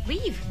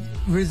Leave.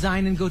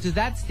 resign and go to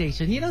that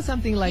station.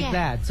 Something like Yeah.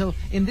 that. So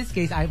in this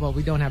case,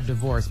 we don't have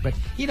divorce, but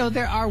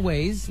there are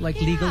ways like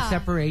legal Yeah.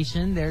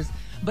 separation.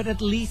 But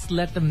at least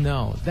let them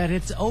know that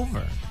it's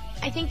over.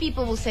 I think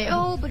people will say,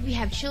 oh, but we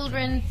have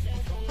children.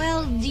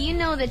 Well, do you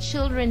know that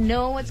children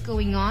know what's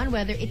going on,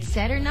 whether it's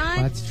said or not?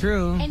 That's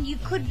true. And you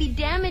could be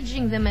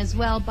damaging them as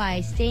well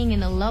by staying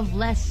in a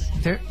loveless.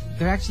 They're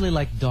actually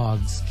like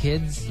dogs,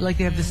 kids. Like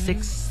they have the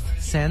sixth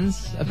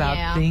sense about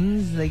Yeah.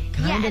 things. They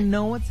kind of and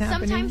know what's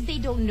happening. Sometimes they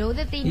don't know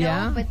that they know,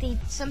 Yeah. but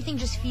something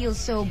just feels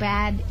so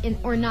bad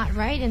or not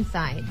right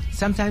inside.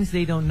 Sometimes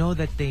they don't know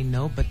that they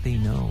know, but they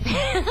know.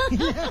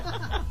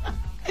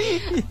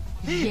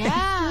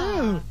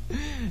 Yeah.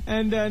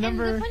 And And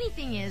number the funny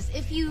thing is,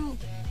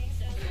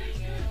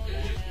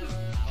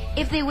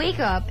 if they wake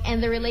up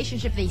and the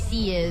relationship they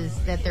see is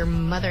that their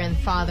mother and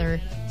father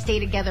stay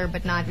together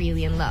but not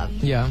really in love,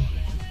 yeah,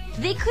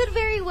 they could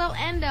very well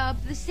end up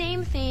the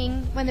same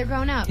thing when they're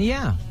grown up.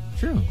 yeah,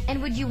 true.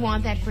 And would you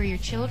want that for your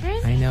children?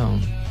 I know.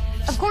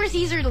 Of course,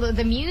 these are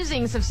the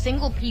musings of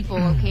single people,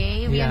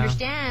 okay? We Yeah.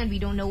 understand. We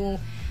don't know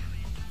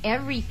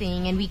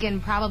everything, and we can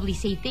probably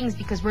say things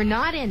because we're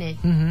not in it.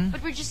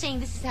 But we're just saying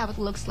this is how it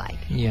looks like.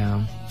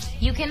 Yeah,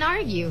 You can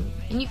argue,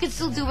 and you can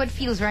still do what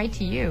feels right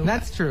to you.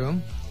 that's true.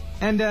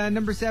 And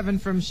number 7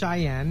 from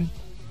Cheyenne,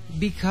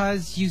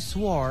 because you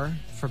swore,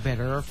 for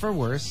better or for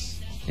worse,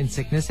 in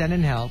sickness and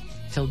in health,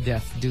 till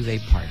death do they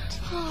part.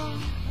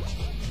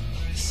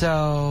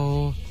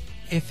 So,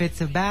 if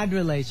it's a bad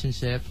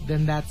relationship,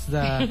 then that's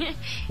the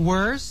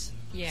worse,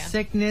 Yeah.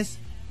 sickness,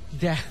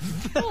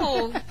 death.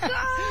 Oh,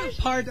 gosh.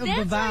 Part of the That's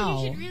why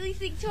vow. you should really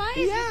think twice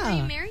Yeah. before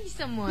you marry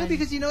someone. No,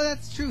 because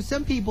that's true.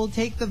 Some people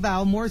take the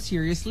vow more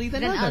seriously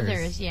than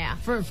others. Yeah.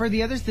 For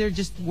the others, they're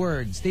just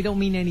words. They don't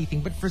mean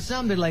anything. But for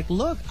some, they're like,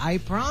 look, I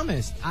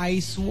promised. I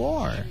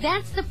swore.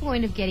 That's the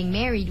point of getting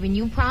married, when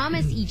you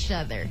promise each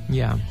other.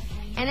 Yeah.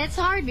 And it's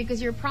hard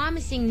because you're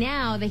promising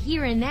now, the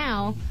here and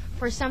now,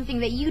 for something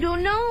that you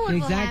don't know what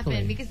will Exactly.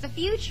 happen because the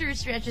future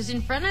stretches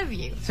in front of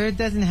you. So it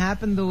doesn't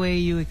happen the way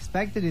you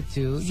expected it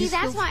to. See, You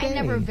that's still why I stay.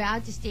 never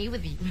vowed to stay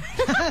with you.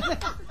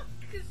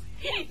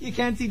 You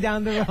can't see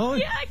down the road.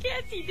 Yeah, I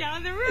can't see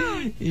down the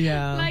road.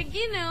 Yeah. Like,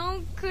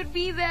 could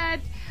be that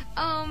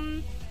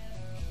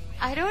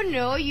I don't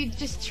know. You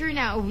just turn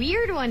out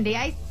weird one day.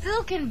 I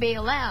still can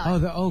bail out.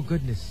 Oh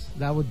goodness,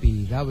 that would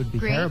be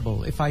Great.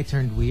 terrible if I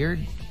turned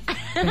weird.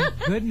 Thank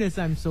goodness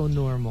I'm so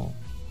normal.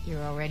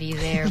 You're already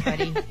there,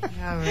 buddy.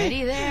 You're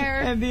already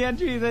there. And the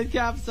entry that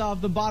caps off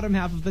the bottom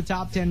half of the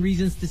top 10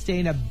 reasons to stay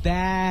in a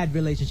bad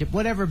relationship,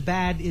 whatever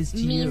bad is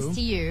to Means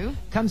to you.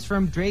 comes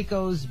from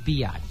Draco's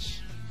Biatch.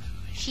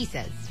 She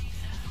says.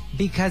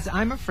 Because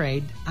I'm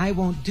afraid I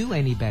won't do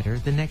any better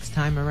the next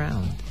time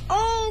around.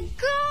 Oh,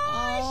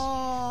 gosh!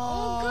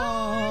 Oh,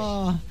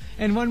 gosh!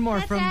 And one more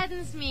That from...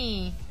 saddens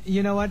me.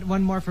 You know what?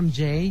 One more from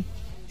Jay.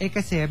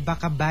 Kasi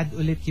baka bad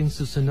ulit yung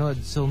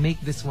susunod, so make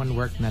this one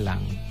work na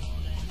lang.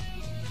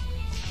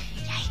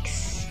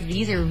 Yikes.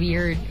 These are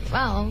weird.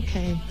 Well,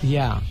 okay.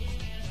 Yeah.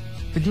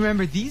 But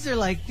remember, these are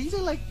like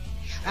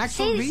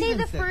actual reasons. Say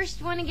the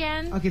first one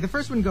again. Okay, the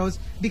first one goes,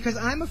 because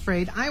I'm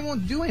afraid I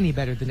won't do any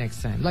better the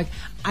next time. Like,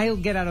 I'll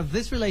get out of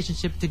this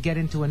relationship to get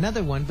into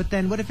another one, but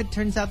then what if it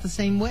turns out the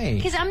same way?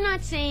 Because I'm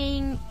not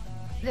saying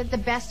that the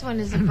best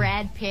one is a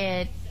Brad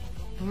Pitt,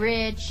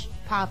 rich,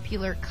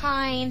 popular,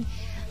 kind,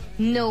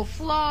 no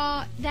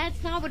flaw.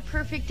 That's not what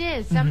perfect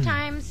is.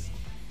 Sometimes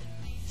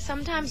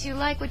you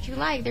like what you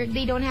like.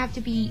 They don't have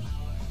to be...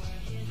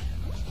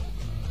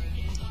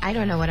 I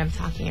don't know what I'm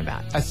talking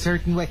about. A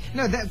certain way.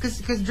 No,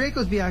 because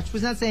Draco's Biatch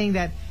was not saying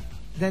that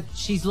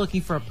she's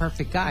looking for a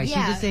perfect guy. Yeah,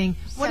 she's just saying,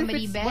 what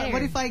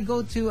if I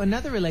go to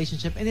another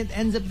relationship and it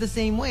ends up the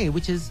same way,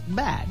 which is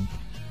bad?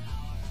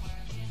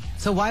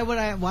 So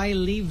why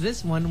leave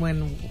this one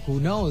when, who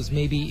knows,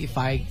 maybe if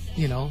I,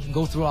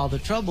 go through all the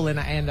trouble and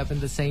I end up in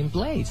the same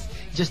place,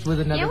 just with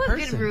another person.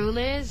 You know what good rule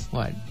is?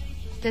 What?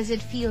 Does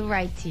it feel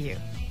right to you?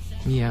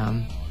 Yeah.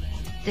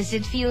 Does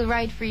it feel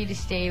right for you to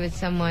stay with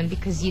someone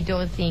because you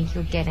don't think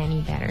you'll get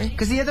any better?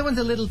 Because the other one's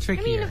a little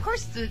trickier. I mean, of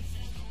course, the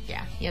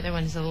other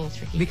one is a little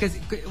tricky. Because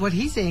what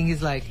he's saying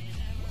is like,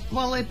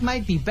 well, it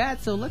might be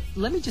bad, so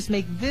let me just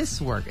make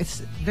this work.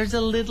 There's a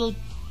little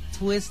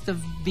twist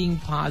of being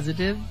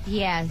positive.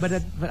 Yes.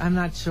 But I'm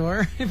not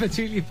sure if it's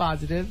really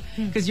positive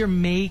because you're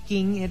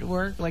making it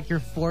work, like you're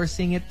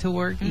forcing it to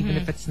work, even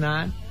if it's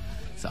not.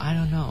 So I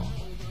don't know.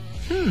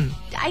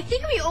 I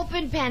think we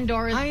opened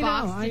Pandora's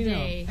box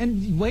today.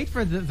 And wait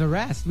for the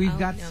rest. We've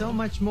got so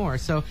much more.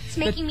 So it's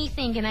making me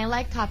think, and I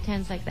like top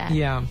 10s like that.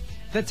 Yeah.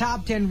 The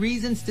top 10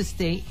 reasons to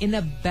stay in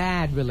a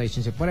bad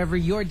relationship, whatever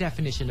your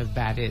definition of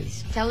bad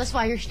is. Tell us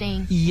why you're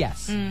staying.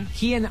 Yes.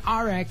 Key in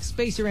RX,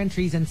 space your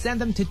entries, and send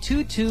them to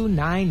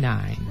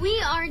 2299.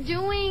 We are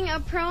doing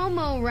a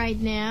promo right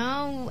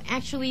now.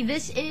 Actually,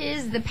 this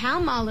is the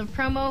Palmolive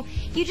promo.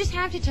 You just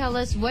have to tell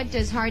us, what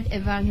does Heart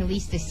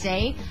Evangelista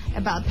say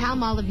about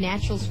Palmolive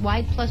Naturals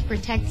White Plus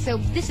Protect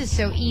Soap? This is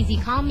so easy.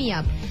 Call me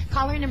up.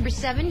 Caller number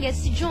 7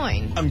 gets to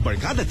join. Ang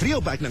Barkada Trio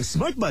Pack ng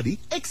Smart Buddy,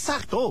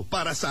 eksakto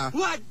para sa 1,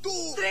 2,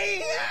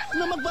 3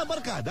 na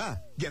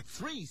magbabarkada. Get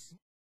 3.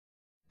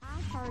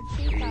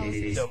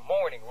 The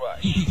Morning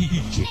Rush.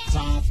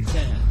 Top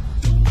 10.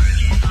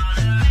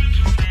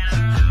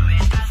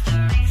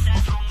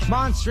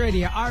 Monster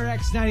Radio,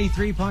 RX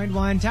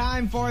 93.1.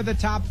 Time for the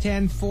top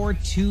 10 for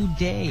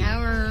today.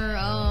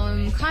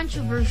 Our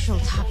controversial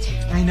top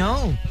 10. I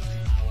know.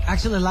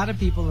 Actually, a lot of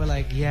people were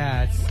like,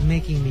 yeah, it's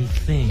making me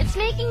think. It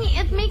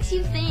makes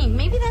you think.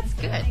 Maybe that's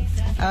good.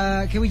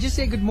 Can we just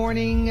say good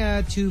morning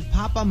to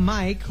Papa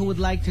Mike, who would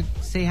like to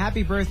say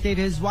happy birthday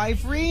to his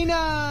wife,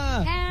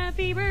 Rena?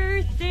 Happy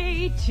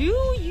birthday to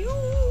you.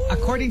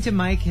 According to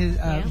Mike,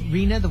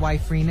 Rena, the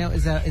wife Rena,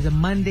 is a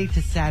Monday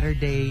to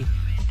Saturday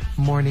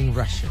morning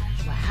rusher.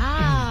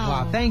 Wow.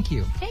 Wow, thank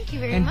you. Thank you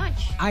very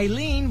much.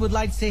 Eileen would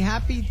like to say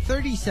happy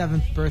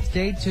 37th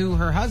birthday to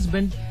her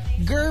husband,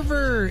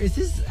 Gerver. Is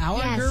this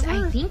our Gerver? Yes,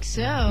 I think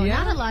so.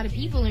 Yeah? Not a lot of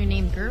people are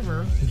named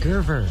Gerver.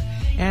 Gerver.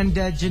 And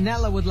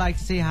Janella would like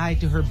to say hi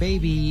to her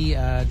baby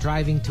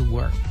driving to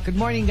work. Good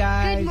morning,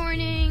 guys. Good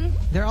morning.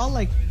 They're all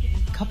like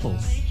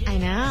couples. I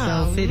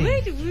know. So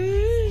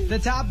fitting. The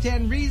top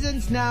 10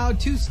 reasons now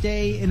to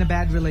stay in a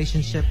bad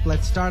relationship.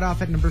 Let's start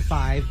off at number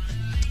 5.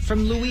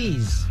 From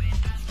Louise.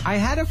 I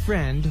had a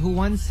friend who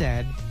once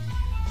said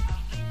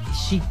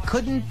she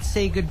couldn't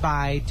say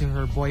goodbye to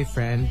her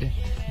boyfriend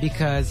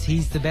because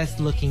he's the best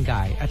looking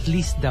guy. At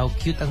least daw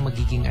cute ang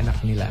magiging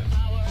anak nila.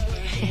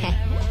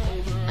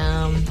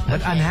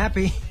 But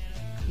unhappy.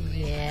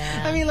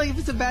 Yeah. I mean, like, if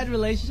it's a bad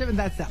relationship and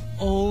that's the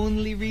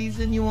only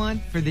reason you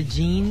want for the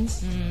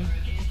genes,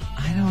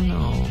 I don't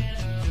know.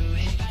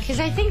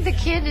 Because I think the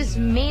kid is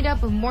made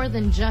up of more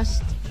than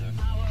just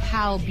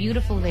how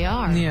beautiful they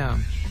are. Yeah.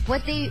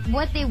 What they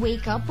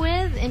wake up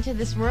with into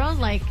this world,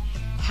 like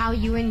how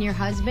you and your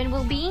husband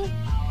will be,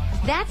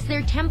 that's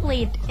their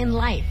template in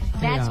life.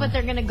 That's what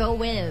they're gonna go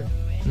with.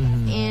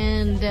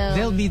 And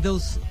they'll be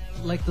those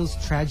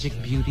tragic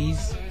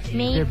beauties.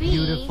 Maybe they're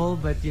beautiful,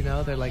 but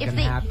they're like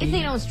unhappy. If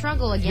they don't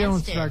struggle against it. They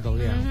don't struggle,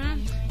 yeah.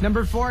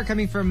 Number 4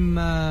 coming from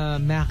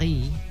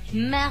Marie.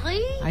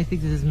 Marie? I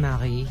think this is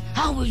Marie.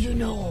 How would you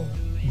know?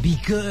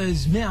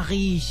 Because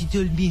Marie, she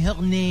told me her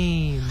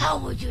name. How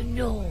would you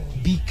know?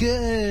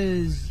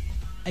 Because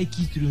I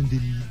kissed her on the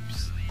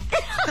lips.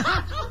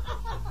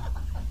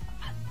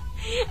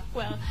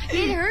 Well,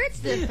 it hurts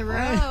the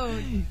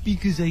throat.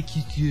 Because I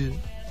kissed you.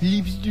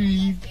 Lips to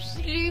lips.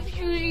 Lips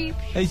to lips.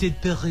 I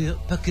said,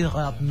 pucker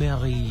up,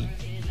 Mary.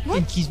 What?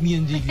 And kiss me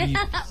on the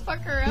lips.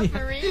 Fuck her up,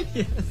 Marie.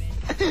 Yes.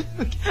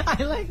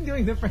 I like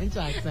doing the French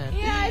accent.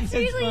 Yeah, it's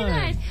really fun.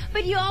 nice.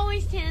 But you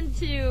always tend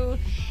to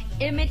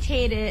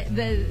imitate it,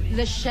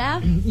 the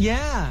chef.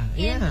 Yeah,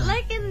 yeah.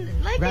 Like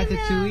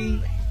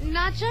Ratatouille.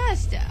 Not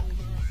just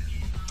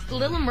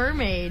Little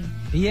Mermaid.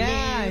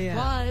 Yeah, les yeah.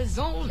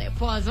 poissons, les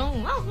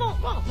poissons. Blah, blah,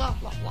 blah, blah,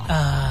 blah,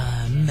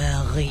 blah.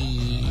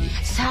 Marie.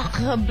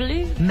 Sacre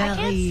bleu. I can't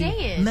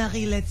say it.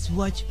 Marie, let's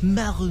watch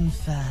Maroon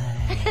 5.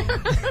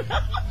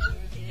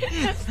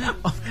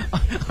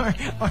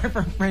 or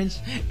for French,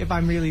 if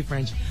I'm really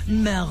French,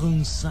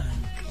 Maroon 5.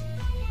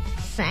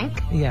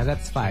 Cinq? Yeah,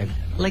 that's 5.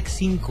 Like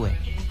cinque.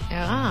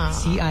 Ah.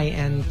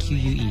 Cinque,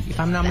 if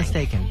I'm not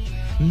mistaken.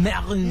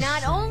 Maroon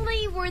Not 5.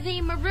 only were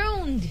they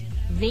marooned,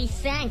 they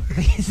sank.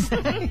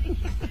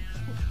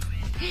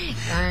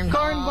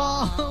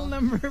 Cornball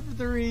number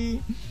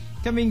 3,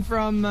 coming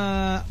from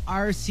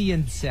RC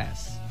and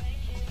Cess.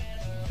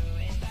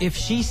 If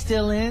she's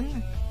still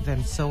in,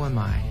 then so am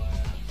I.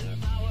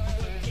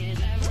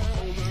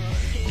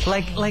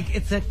 Like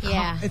it's a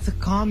it's a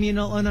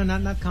communal. Oh no,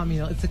 not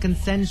communal. It's a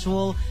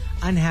consensual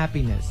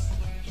unhappiness.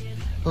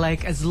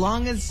 Like as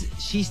long as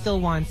she still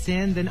wants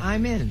in, then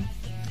I'm in,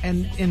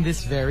 and in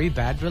this very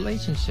bad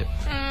relationship.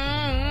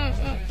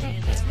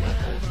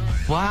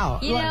 Wow.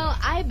 You know,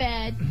 I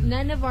bet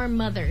none of our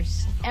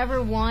mothers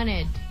ever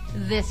wanted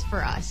this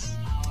for us.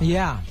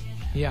 Yeah.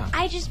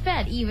 I just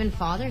bet, even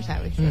fathers,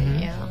 I would say,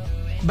 yeah.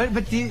 But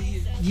do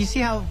you see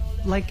how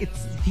like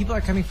it's people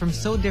are coming from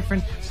so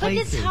different places. But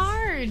it's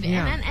hard.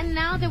 Yeah. And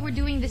now that we're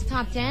doing this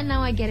top 10,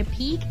 now I get a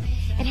peek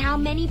at how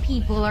many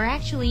people are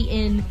actually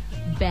in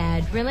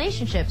bad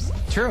relationships.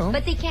 True.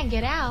 But they can't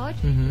get out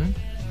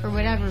for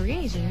whatever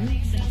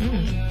reason.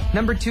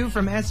 Number 2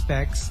 from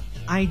SPEX.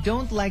 I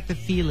don't like the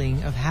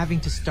feeling of having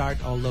to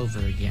start all over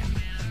again.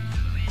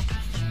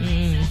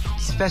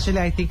 Especially,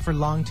 I think, for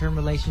long-term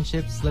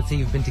relationships. Let's say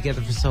you've been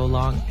together for so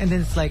long, and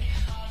then it's like,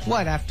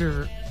 what,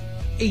 after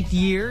 8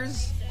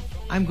 years,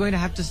 I'm going to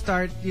have to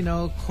start,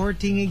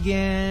 courting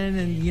again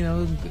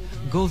and,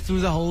 go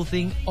through the whole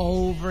thing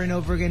over and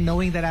over again,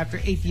 knowing that after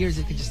 8 years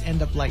it could just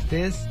end up like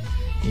this?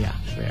 Yeah,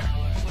 fair.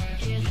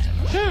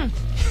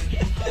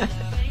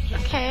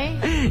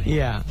 Okay.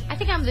 Yeah. I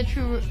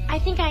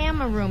think I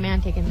am a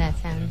romantic in that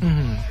sense.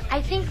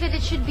 I think that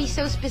it should be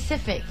so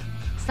specific.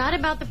 It's not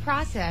about the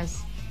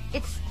process.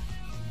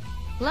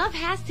 Love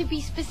has to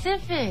be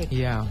specific.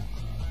 Yeah.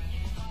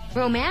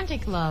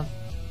 Romantic love,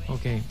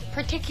 Okay.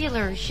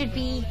 particular, should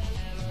be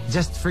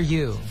Just for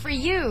you. for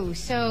you.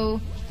 So,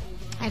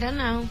 I don't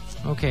know.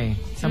 Okay.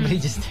 Somebody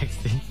just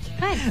texted.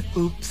 What?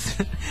 Oops.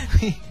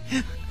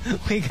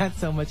 We got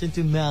so much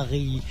into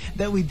Marie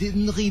that we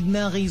didn't read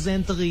Marie's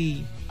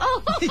entry.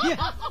 Oh!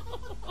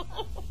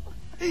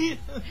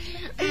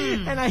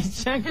 And I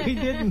checked, we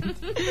didn't.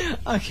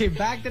 Okay,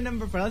 back to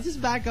number 4. Let's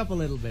just back up a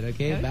little bit,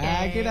 okay?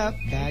 Back it up,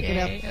 back it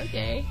up.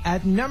 Okay.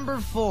 At number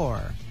 4,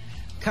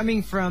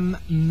 coming from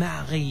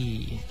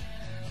Marie.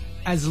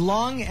 As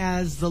long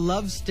as the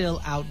love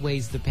still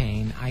outweighs the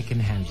pain, I can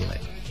handle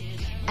it.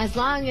 As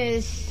long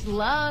as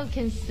love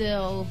can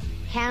still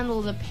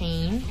handle the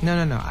pain, No.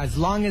 As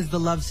long as the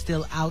love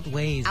still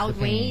outweighs the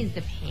pain,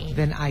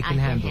 then I can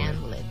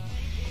handle it.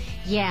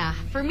 Yeah,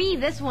 for me,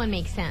 this one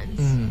makes sense.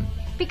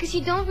 Because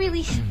you don't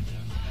really...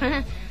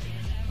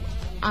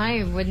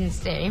 I wouldn't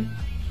stay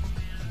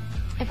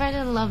if I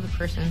didn't love the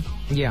person.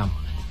 Yeah.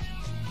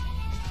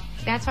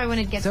 That's why when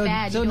it gets So,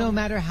 bad... so you no don't-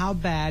 matter how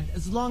bad,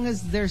 as long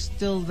as there's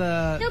still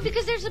the... No,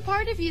 because there's a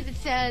part of you that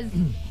says,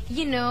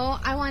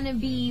 I want to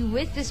be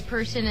with this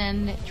person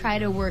and try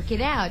to work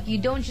it out. You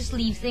don't just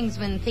leave things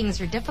when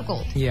things are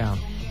difficult. Yeah.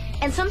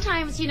 And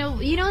sometimes, you know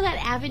that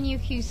Avenue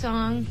Q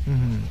song?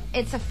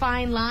 It's a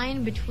fine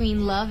line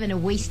between love and a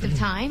waste of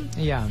time.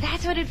 Yeah.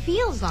 That's what it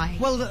feels like.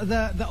 Well,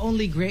 the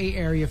only gray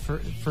area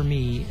for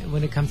me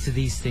when it comes to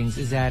these things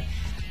is that,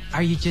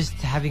 are you just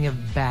having a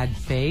bad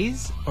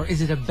phase, or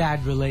is it a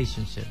bad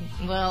relationship?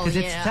 Well, Because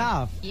it's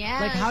tough. Yeah.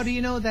 Like, how do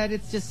you know that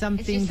it's just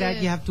something just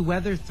that you have to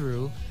weather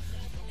through?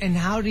 And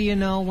how do you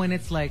know when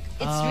it's like,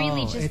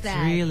 really just it's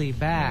that. really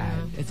bad.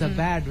 It's a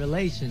bad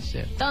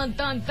relationship. Dun,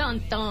 dun,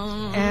 dun,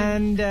 dun.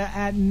 And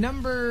at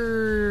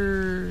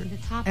number...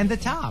 The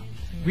top.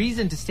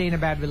 reason to stay in a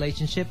bad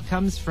relationship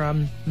comes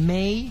from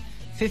May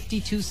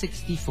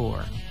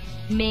 5264.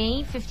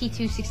 May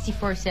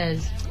 5264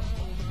 says,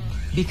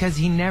 Because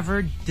he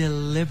never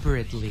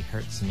deliberately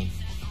hurts me.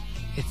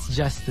 It's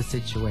just the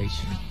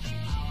situation.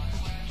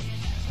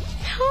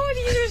 oh,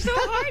 these are so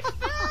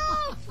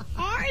heartfelt.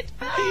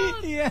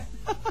 Heartfelt. Yeah.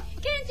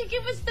 Can't you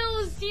give us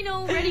those,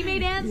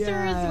 ready-made answers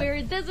Yeah. where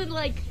it doesn't,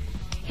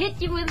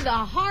 hit you in the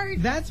heart?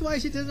 That's why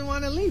she doesn't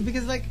want to leave.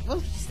 Because,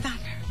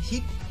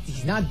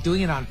 he's not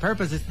doing it on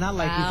purpose. It's not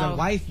like he's Wow. a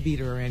wife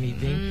beater or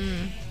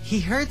anything. He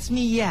hurts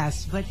me,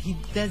 yes, but he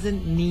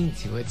doesn't mean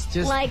to. It's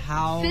just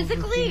how the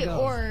physically thing goes.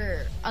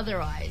 or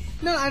otherwise?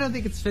 No, I don't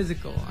think it's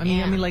physical. I mean,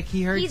 Yeah.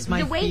 he hurts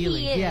my the way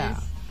feelings. he is. Yeah.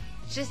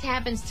 just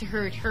happens to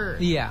hurt her.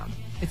 Yeah.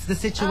 It's the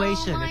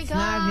situation. Oh my it's gosh.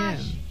 not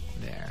him.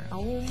 There.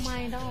 Oh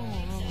my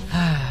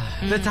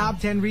God. The top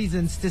 10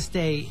 reasons to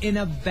stay in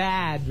a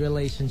bad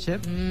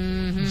relationship.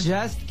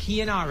 Just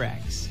key in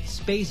RX,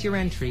 space your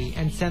entry,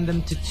 and send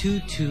them to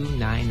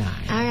 2299.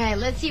 All right,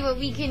 let's see what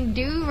we can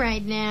do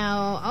right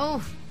now.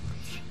 Oh,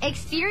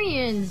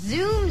 experience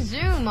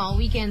Zoom all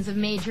weekends of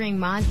majoring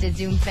Mazda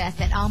Zoom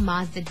Fest at all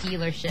Mazda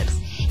dealerships.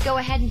 Go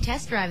ahead and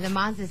test drive the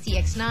Mazda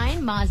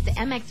CX-9, Mazda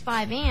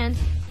MX-5, and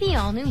the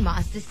all-new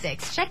Mazda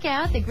 6. Check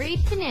out the great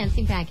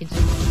financing packages.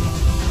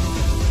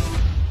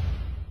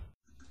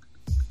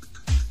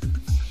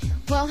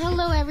 Well,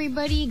 hello,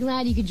 everybody.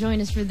 Glad you could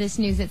join us for this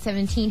news at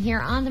 17 here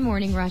on The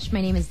Morning Rush.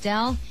 My name is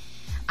Del.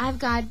 I've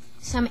got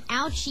some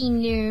ouchie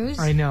news.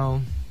 I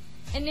know.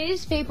 A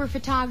newspaper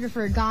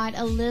photographer got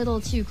a little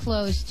too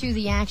close to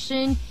the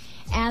action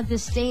at the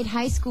state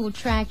high school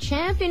track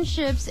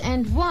championships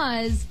and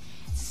was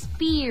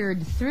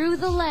speared through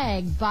the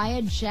leg by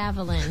a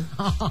javelin.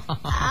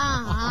 Ouch.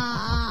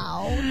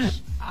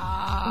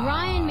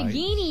 Ryan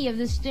McGeaney of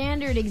the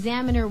Standard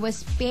Examiner was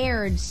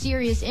spared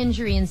serious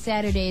injury in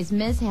Saturday's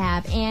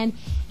mishap and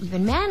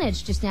even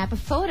managed to snap a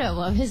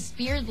photo of his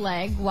speared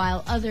leg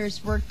while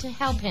others worked to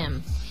help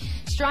him.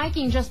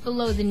 Striking just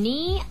below the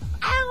knee,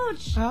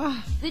 ouch!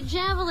 The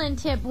javelin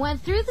tip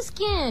went through the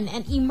skin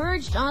and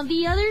emerged on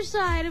the other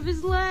side of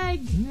his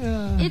leg.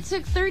 It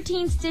took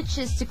 13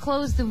 stitches to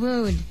close the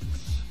wound.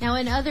 Now,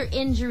 in other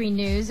injury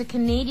news, a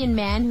Canadian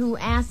man who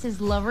asked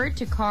his lover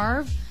to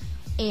carve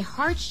a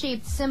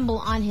heart-shaped symbol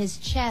on his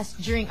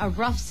chest during a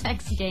rough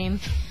sex game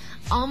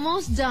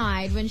almost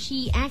died when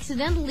she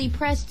accidentally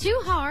pressed too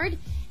hard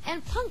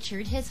and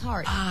punctured his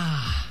heart.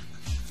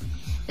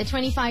 The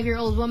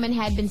 25-year-old woman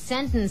had been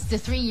sentenced to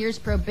 3 years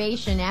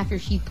probation after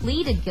she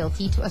pleaded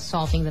guilty to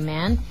assaulting the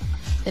man.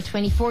 The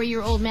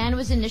 24-year-old man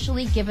was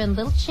initially given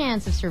little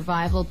chance of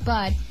survival,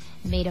 but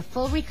made a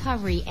full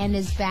recovery and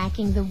is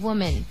backing the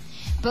woman.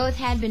 Both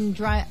had been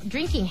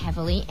drinking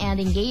heavily and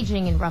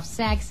engaging in rough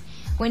sex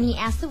when he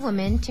asked the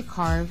woman to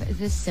carve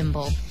the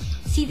symbol.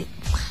 See,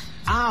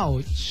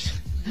 Ouch.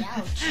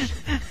 ouch.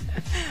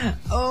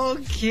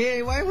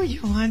 Okay, why would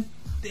you want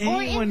Or in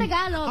anyone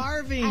Tagalog,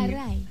 carving?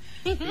 aray.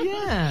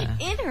 Yeah.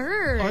 It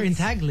hurts. Or in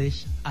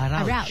Taglish,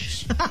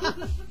 arauch.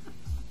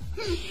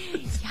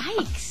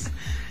 Yikes.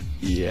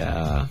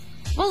 Yeah.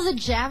 Well, the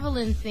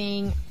javelin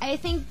thing, I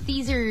think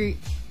these are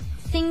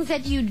things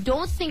that you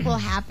don't think will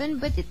happen,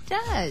 but it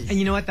does. And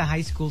you know what? The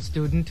high school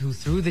student who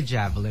threw the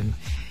javelin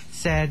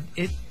said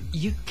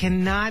you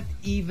cannot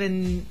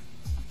even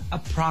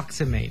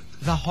approximate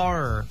the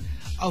horror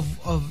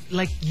of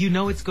like, you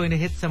know, it's going to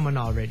hit someone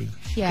already.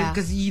 Yeah.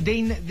 Because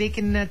they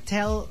can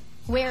tell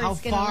Where how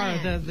it's gonna far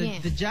land.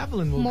 the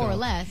javelin will go. More or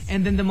less.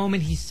 And then the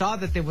moment he saw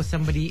that there was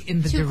somebody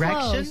in the Too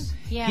direction, close.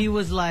 Yeah. he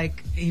was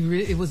like,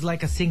 it was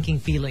like a sinking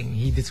feeling.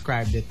 He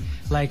described it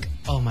like,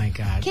 oh my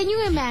God. Can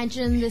you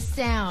imagine the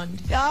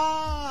sound?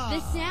 Ah! The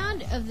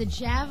sound of the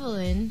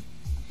javelin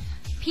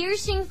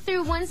piercing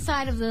through one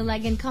side of the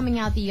leg and coming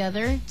out the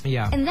other.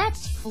 Yeah. And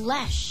that's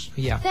flesh.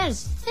 Yeah. That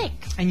is thick.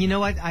 And you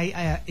know what?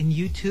 I in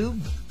YouTube,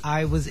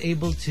 I was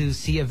able to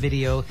see a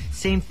video,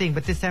 same thing,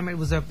 but this time it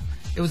was a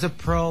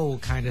pro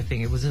kind of thing.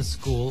 It was in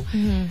school.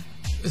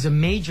 It was a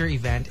major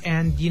event,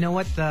 and you know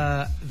what?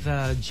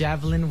 The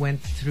javelin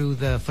went through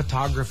the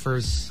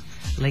photographer's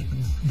like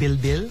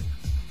bilbil,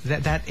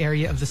 that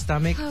area of the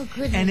stomach. Oh,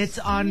 goodness. And it's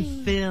on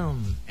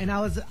film. And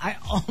I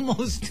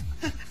almost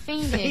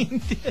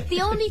Fainted.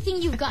 The only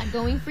thing you've got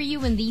going for you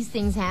when these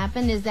things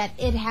happen is that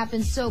it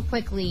happens so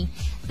quickly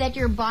that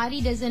your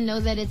body doesn't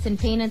know that it's in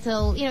pain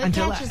until it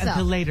catches up.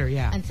 Until later,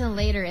 yeah. Until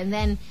later, and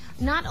then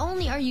not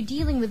only are you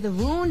dealing with the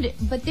wound,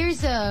 but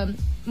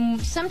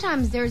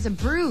sometimes there's a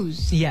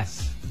bruise.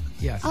 Yes.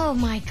 Yes. Oh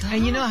my God!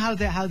 And you know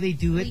how they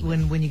do it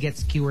when you get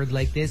skewered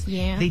like this?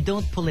 Yeah. They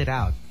don't pull it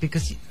out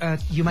because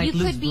you might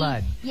lose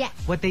blood. Yeah.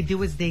 What they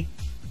do is they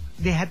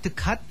had to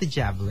cut the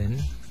javelin,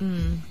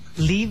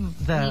 leave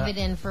it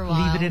in for a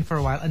while. Leave it in for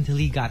a while until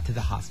he got to the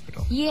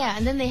hospital. Yeah,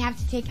 and then they have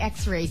to take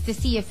X-rays to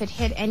see if it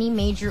hit any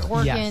major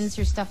organs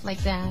or stuff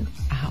like that.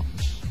 Ouch.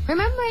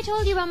 Remember I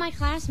told you about my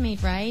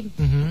classmate, right?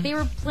 They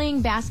were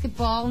playing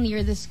basketball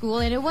near the school,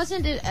 and it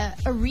wasn't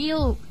a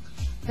real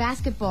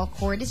basketball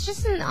court. It's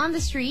just on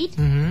the street,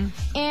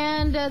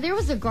 and there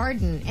was a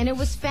garden, and it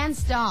was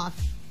fenced off.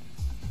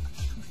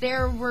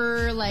 There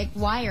were like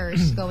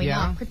wires going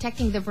up,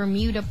 protecting the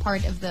Bermuda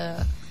part of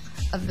the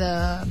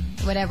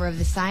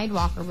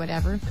sidewalk or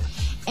whatever.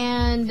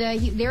 And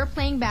they were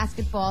playing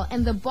basketball,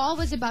 and the ball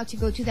was about to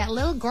go to that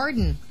little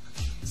garden.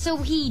 So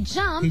he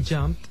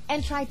jumped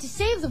and tried to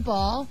save the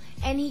ball,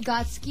 and he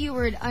got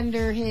skewered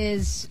under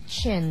his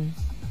chin.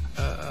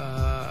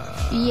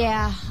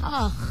 Yeah.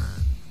 Ugh.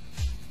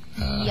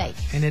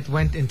 Yikes. And it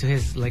went into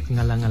his like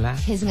ngalangala.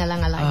 His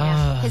ngalangala,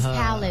 yeah. His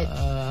palate.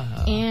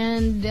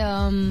 And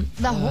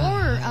the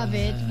horror of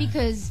it,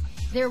 because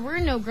there were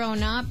no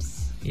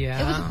grown-ups.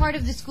 Yeah. It was a part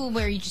of the school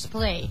where you just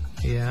play.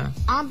 Yeah.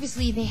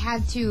 Obviously, they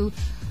had to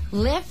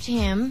lift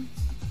him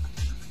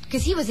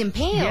Because he was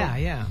impaled.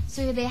 Yeah.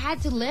 So they had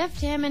to lift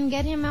him and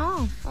get him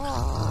off.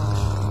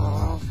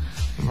 Oh.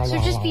 So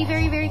just be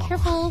very, very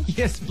careful.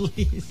 Yes,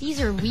 please. These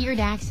are weird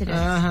accidents.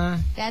 Uh-huh.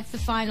 That's the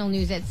final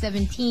news at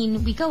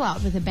 17. We go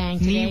out with a bang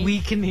today. Knee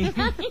weakening.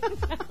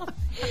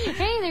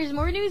 Hey, there's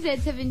more news at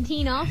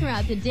 17 all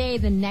throughout the day.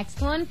 The next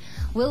one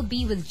will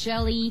be with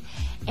Jelly.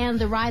 And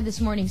the ride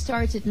this morning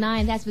starts at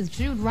 9. That's with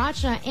Jude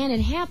Racha. And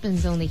it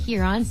happens only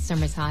here on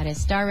Summer's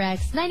Hottest.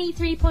 RX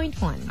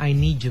 93.1. I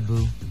need you,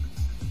 boo.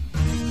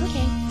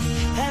 Okay.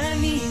 I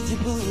need you,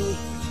 boo.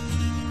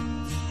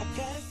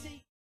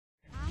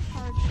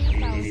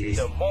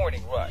 The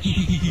Morning Rush.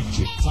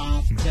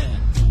 Top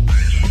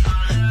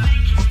 10.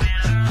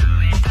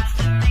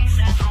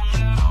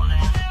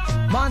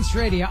 Monster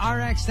Radio,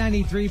 RX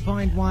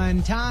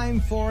 93.1. Time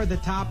for the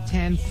top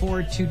 10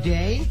 for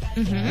today.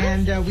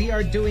 And we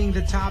are doing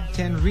the top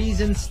 10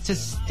 reasons to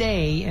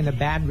stay in a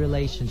bad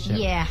relationship.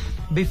 Yeah.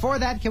 Before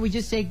that, can we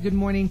just say good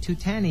morning to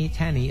Tanny?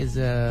 Tanny is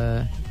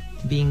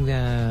being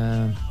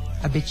a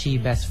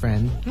bitchy best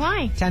friend.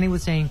 Why? Tanny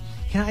was saying,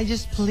 can I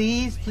just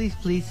please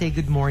say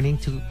good morning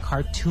to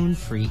Cartoon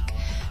Freak?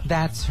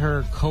 That's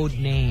her code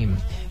name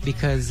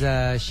because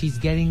she's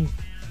getting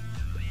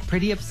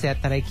pretty upset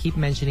that I keep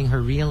mentioning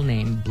her real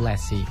name,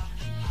 Blessy.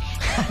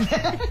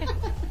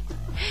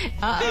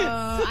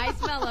 Uh-oh, I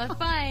smell a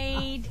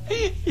fight.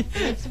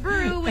 It's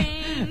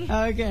brewing.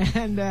 Okay,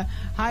 and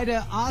hi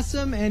to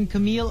Awesome and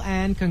Camille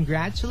Ann.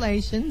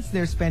 Congratulations.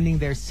 They're spending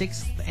their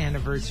 6th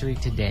anniversary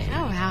today.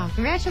 Oh, wow.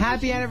 Congratulations.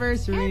 Happy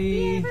anniversary.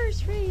 Happy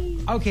anniversary.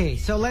 Okay,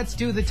 so let's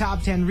do the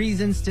top 10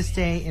 reasons to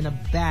stay in a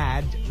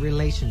bad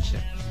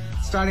relationship.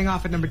 Starting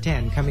off at number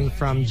 10, coming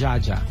from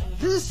Jaja.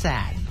 This is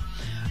sad.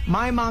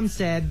 My mom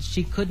said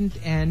she couldn't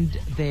end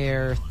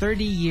their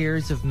 30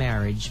 years of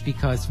marriage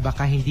because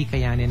baka hindi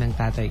kayanin ng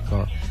tatay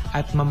ko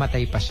at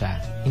mamatay pa siya.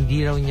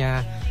 Hindi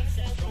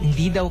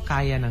daw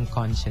kaya ng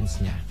conscience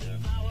niya.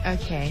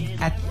 Okay.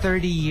 At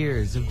 30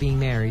 years of being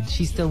married,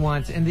 she still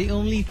wants, and the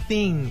only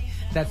thing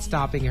that's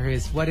stopping her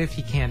is what if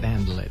he can't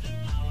handle it?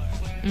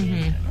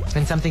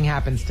 And something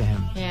happens to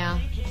him. Yeah.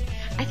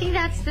 I think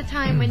that's the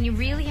time when you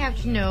really have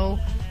to know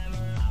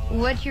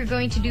what you're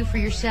going to do for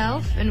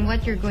yourself and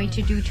what you're going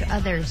to do to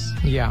others.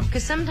 Yeah.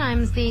 Because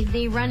sometimes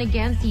they run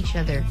against each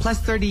other. Plus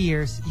 30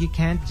 years, you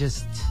can't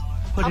just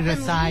put Up it and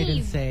aside and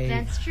leave. say...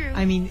 That's true.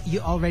 I mean,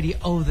 you already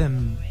owe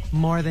them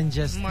more than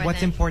just More what's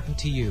than- important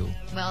to you.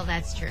 Well,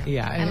 that's true.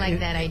 Yeah, I like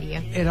that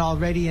idea. It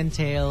already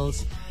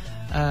entails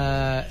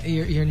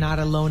you're not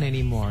alone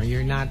anymore.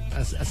 You're not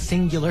a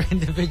singular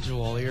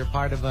individual. You're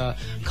part of a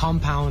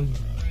compound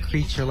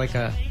creature like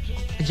a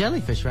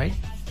jellyfish, right?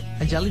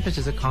 A jellyfish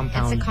is a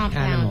compound It's a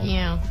compound, animal.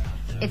 yeah.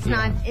 It's Yeah.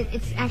 not.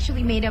 It's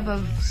actually made up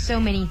of so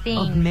many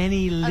things. Of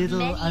many Of little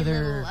many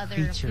other little other-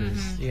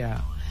 creatures. Yeah.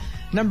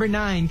 Number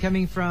 9,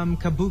 coming from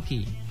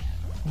Kabuki.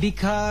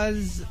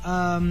 Because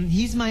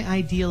he's my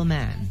ideal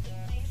man.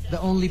 The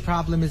only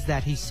problem is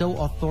that he's so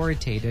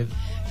authoritative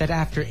that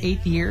after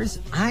 8 years,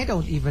 I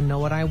don't even know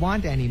what I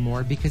want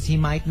anymore because he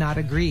might not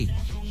agree.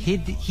 He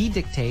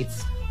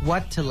dictates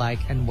what to like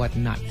and what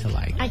not to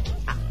like.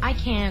 I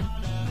can't.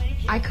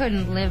 I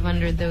couldn't live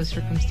under those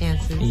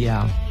circumstances.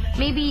 Yeah.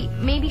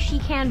 Maybe she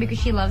can because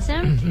she loves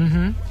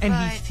him. And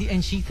But-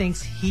 and she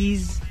thinks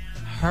he's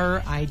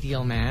her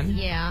ideal man.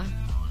 Yeah.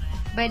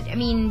 But I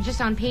mean, just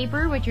on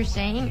paper, what you're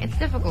saying, it's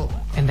difficult.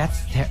 And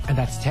that's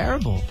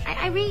terrible.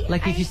 I really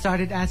Like if you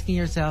started asking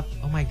yourself,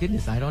 oh my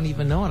goodness, I don't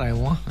even know what I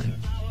want.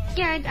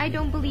 Yeah, I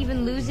don't believe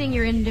in losing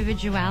your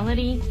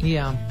individuality.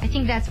 Yeah. I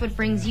think that's what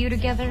brings you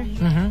together.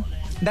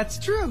 That's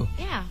true.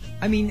 Yeah.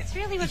 I mean, It's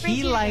really what brings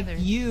he you liked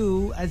together.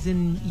 you as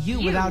in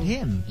you without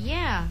him.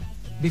 Yeah.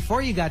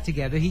 Before you got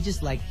together, he just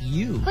liked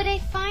you. But I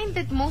find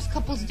that most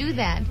couples do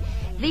that.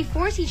 They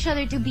force each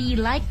other to be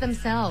like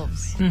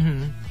themselves.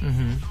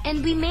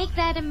 And we make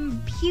that a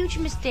huge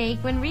mistake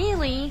when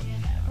really,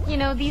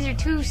 these are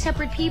two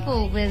separate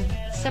people with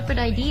separate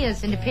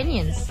ideas and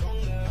opinions.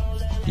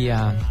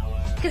 Yeah.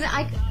 Because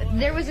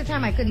there was a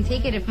time I couldn't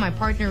take it if my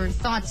partner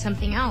thought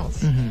something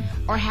else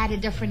or had a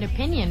different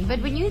opinion. But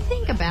when you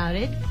think about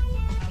it,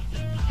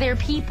 they're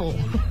people.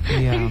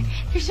 Yeah.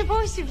 they're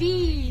supposed to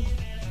be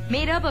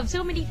made up of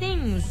so many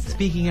things.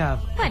 Speaking of,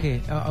 What?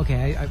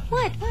 okay,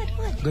 What?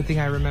 good thing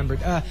I remembered.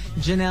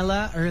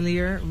 Janella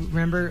earlier,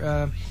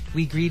 remember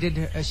we greeted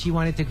her, she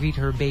wanted to greet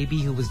her baby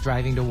who was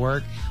driving to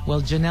work.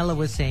 Well, Janella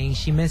was saying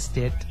she missed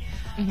it.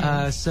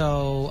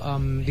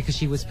 Because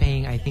she was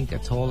paying, I think, a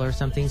toll or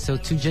something. So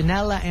to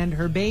Janella and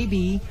her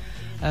baby,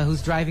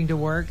 who's driving to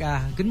work,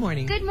 good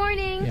morning. Good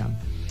morning. Yeah.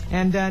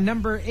 And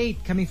number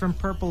 8, coming from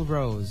Purple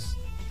Rose.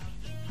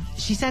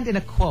 She sent in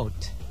a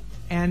quote.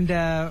 And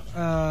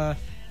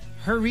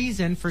her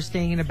reason for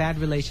staying in a bad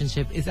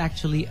relationship is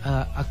actually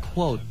a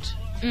quote.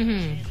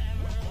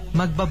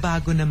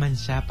 Magbabago naman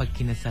siya pag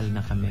kinasal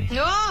na kami.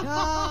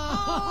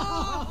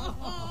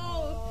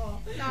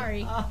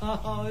 Sorry.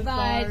 Oh, But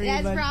sorry,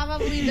 that's but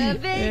probably the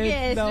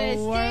biggest it's the mistake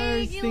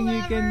worst you'll thing you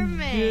ever can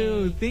make.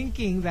 do.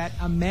 Thinking that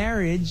a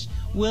marriage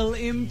will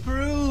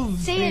improve.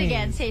 Say it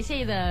again. Say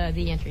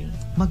the entry.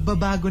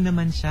 Magbabago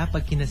naman siya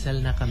pag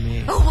kinasal na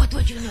kami. Oh, what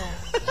would you know?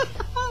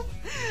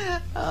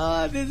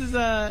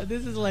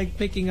 This is like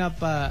picking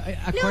up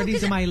according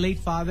to my late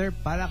father,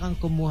 para kang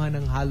kumuha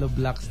ng hollow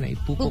blocks na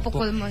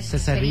ipupukpok mo sa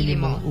sarili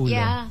mong ulo.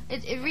 Yeah,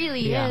 it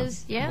really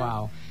is. Yeah.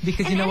 Wow.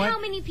 Because and, you know what? How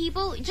many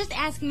people? Just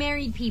ask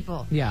married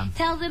people. Yeah.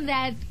 Tell them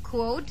that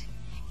quote,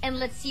 and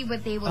let's see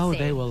what they will say. Oh,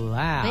 they will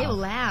laugh. They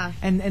will laugh.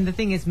 And the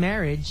thing is,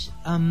 marriage,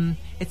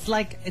 it's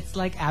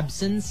like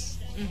absence.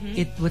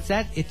 Mm-hmm. What's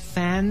that? It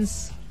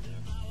fans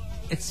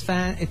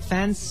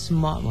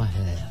small.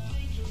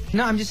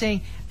 No, I'm just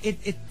saying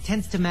it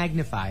tends to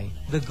magnify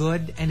the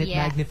good and it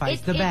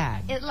magnifies the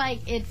bad.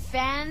 It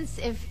fans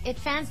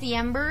the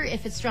ember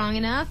if it's strong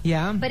enough.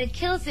 Yeah. But it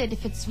kills it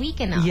if it's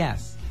weak enough.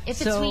 Yes.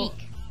 If it's weak.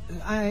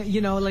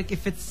 Like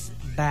if it's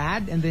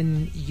bad and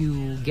then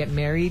you get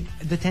married,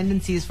 the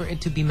tendency is for it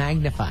to be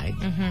magnified.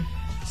 Mm-hmm.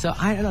 So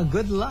I don't know.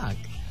 Good luck.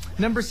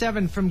 Number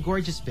 7 from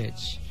Gorgeous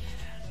Bitch.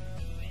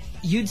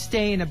 You'd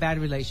stay in a bad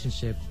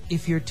relationship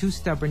if you're too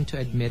stubborn to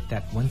admit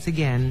that once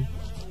again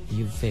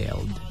you've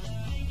failed.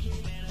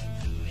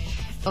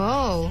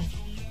 Oh.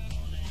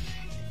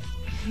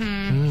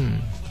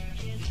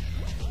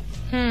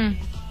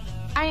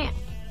 I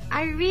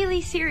really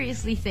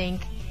seriously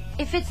think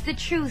if it's the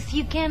truth,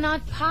 you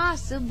cannot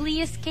possibly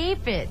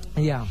escape it.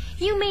 Yeah.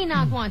 You may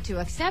not want to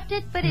accept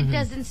it, but it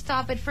doesn't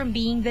stop it from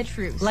being the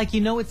truth. Like,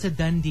 it's a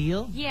done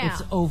deal. Yeah.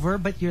 It's over,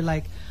 but you're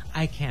like,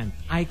 I can't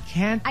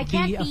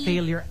be a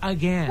failure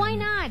again. Why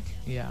not?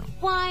 Yeah.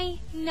 Why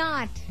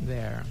not?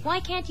 There. Why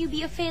can't you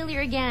be a failure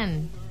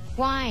again?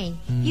 Why?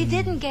 You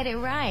didn't get it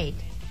right.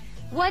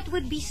 What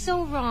would be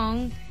so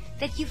wrong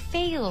that you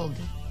failed?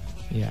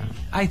 Yeah.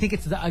 I think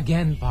it's the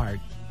again part.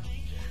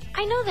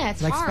 I know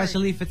that's like hard.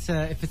 Especially if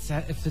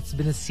it's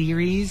been a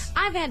series.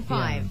 I've had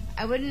 5. Yeah.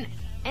 I wouldn't,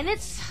 and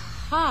it's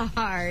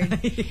hard to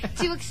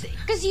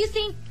because you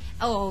think,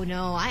 oh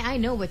no, I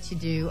know what to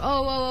do.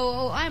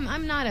 Oh,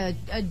 I'm not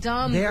a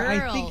dumb girl.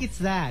 I think it's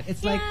that.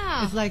 It's like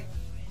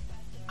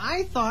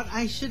I thought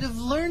I should have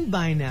learned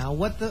by now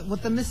what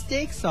the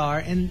mistakes are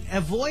and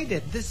avoid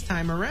it this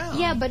time around.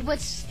 Yeah, but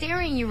what's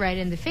staring you right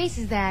in the face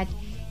is that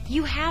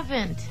you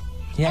haven't.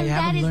 Yeah, and you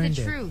that haven't is learned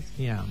the it. truth.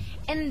 Yeah.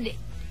 And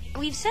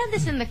we've said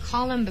this in the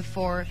column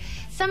before.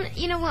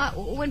 You know what?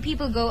 When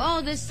people go,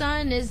 oh, the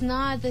sun is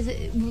not,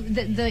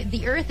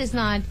 the earth is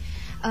not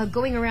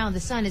going around the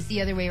sun, is the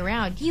other way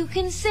around. You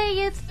can say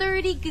it's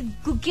 30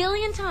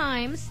 gagillion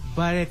times.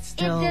 But it's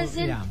still,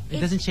 it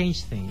doesn't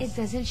change things. It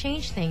doesn't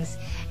change things.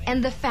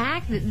 And the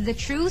fact that the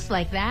truth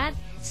like that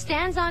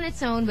stands on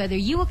its own whether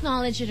you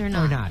acknowledge it or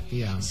not. Or not,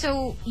 yeah.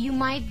 So you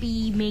might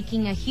be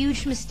making a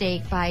huge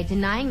mistake by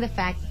denying the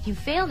fact that you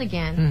failed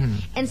again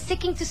and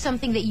sticking to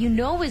something that you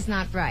know is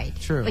not right.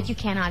 True. But you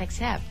cannot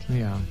accept.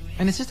 Yeah.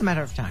 And it's just a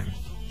matter of time.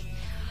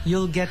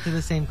 You'll get to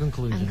the same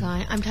conclusion.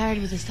 I'm tired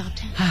with this top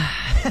 10.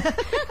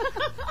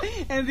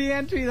 And the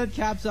entry that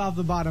caps off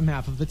the bottom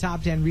half of the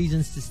top 10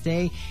 reasons to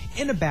stay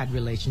in a bad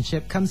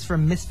relationship comes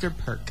from Mr.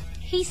 Perk.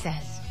 He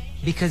says,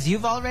 Because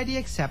you've already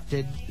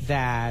accepted the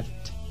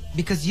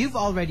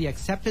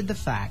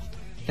fact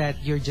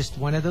that you're just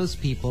one of those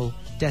people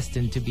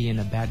destined to be in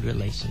a bad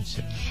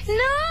relationship.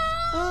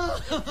 No!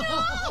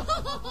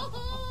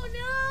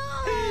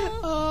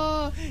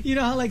 Oh, you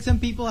know how like some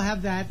people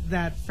have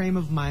that frame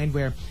of mind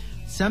where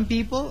some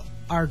people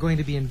are going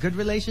to be in good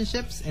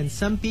relationships and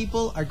some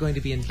people are going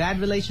to be in bad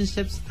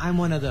relationships. I'm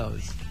one of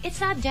those. It's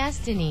not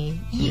destiny.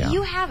 Yeah.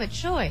 You have a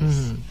choice.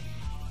 Mm-hmm.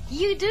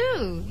 You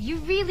do. You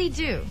really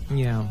do.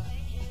 Yeah.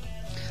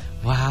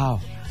 Wow.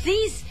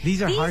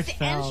 These are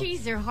heartfelt.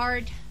 entries are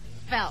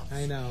heartfelt.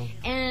 I know.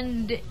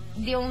 And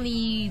the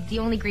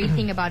only great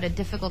thing about a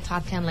difficult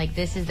top 10 like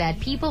this is that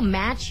people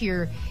match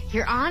your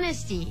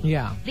honesty.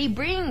 Yeah. They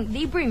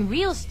bring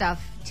real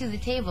stuff to the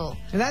table.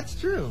 And that's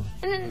true.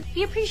 And then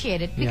we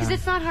appreciate it because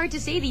it's not hard to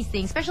say these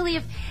things, especially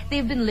if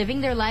they've been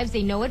living their lives,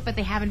 they know it, but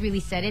they haven't really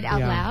said it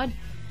out loud.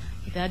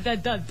 Da, da,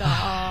 da,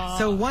 da.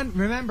 So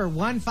remember,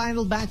 one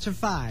final batch of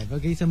 5.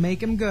 Okay, so make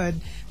them good.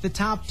 The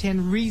top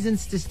 10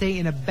 reasons to stay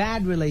in a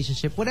bad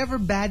relationship, whatever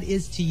bad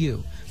is to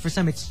you. For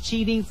some it's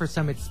cheating, for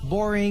some it's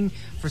boring,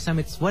 for some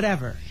it's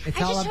whatever. It's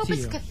all up to you. I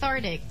just hope it's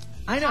cathartic.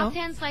 I know. Top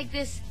 10s like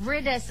this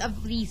rid us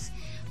of these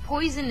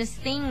poisonous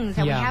things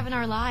that we have in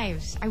our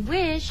lives. I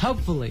wish.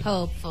 Hopefully.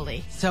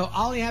 So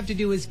all you have to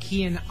do is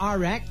key in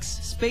RX,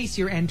 space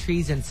your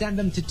entries, and send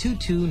them to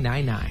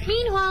 2299.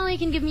 Meanwhile, you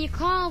can give me a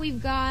call.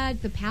 We've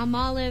got the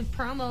Palmolive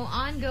promo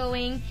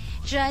ongoing.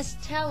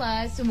 Just tell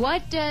us,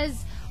 what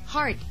does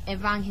Heart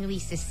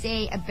Evangelista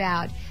say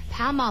about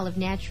Palmolive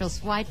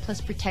Naturals White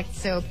Plus Protect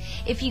Soap?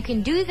 If you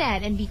can do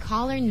that and be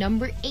caller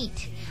number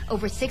 8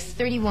 over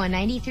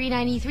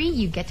 631-9393,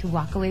 you get to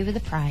walk away with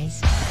a prize.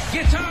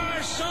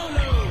 Guitar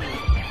solo.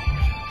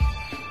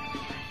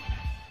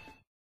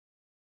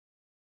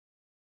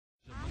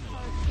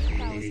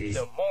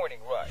 The Morning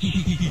Rush.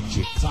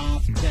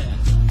 Top 10.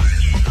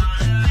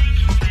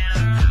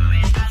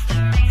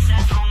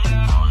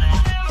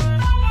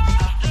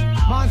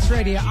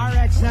 Radio,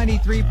 RX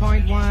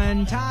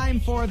 93.1. Time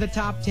for the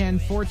top 10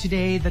 for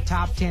today. The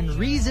top 10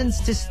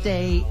 reasons to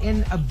stay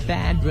in a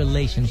bad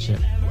relationship.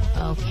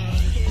 Okay.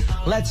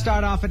 Let's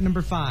start off at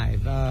number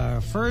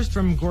 5. First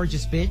from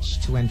Gorgeous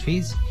Bitch, 2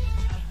 entries.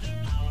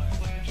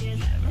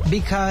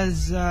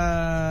 Because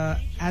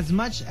as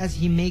much as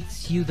he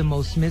makes you the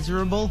most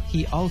miserable,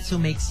 he also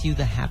makes you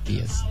the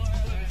happiest.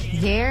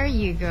 There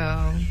you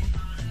go.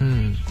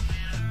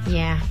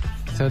 Yeah.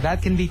 So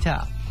that can be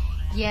tough.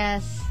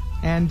 Yes.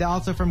 And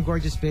also from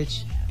Gorgeous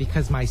Bitch,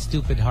 because my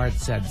stupid heart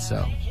said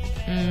so.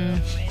 Yeah,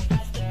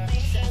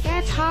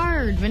 it's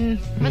hard when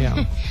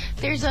Yeah.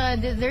 there's a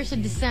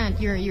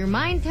dissent. Your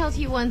mind tells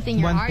you one thing,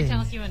 your One heart thing.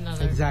 tells you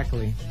another.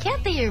 Exactly.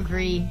 Can't they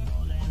agree?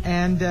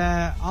 And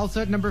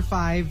also at number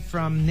 5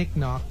 from Nick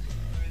Knock,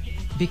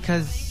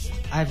 because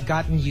I've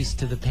gotten used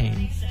to the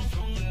pain.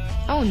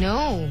 Oh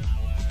no,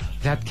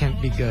 That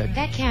can't be good.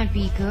 that can't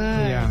be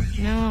good. Yeah.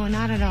 No,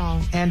 not at all.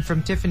 And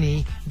from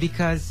Tiffany,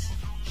 because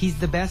he's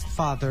the best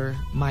father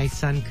my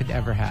son could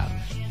ever have.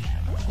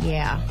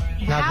 Yeah.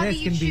 Now How this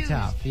do you can be choose-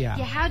 tough, yeah.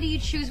 How do you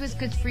choose what's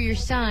good for your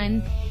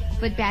son,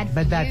 but bad for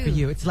But you? bad for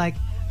you. It's like,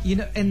 you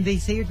know, and they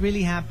say it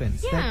really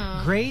happens. Yeah.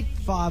 That great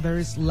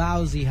fathers,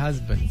 lousy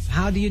husbands.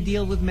 How do you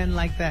deal with men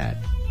like that?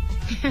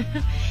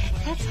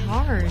 That's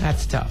hard.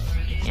 That's tough.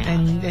 Yeah.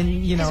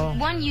 And you know, 'Cause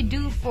one you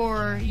do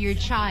for your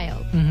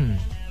child.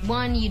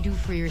 One you do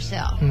for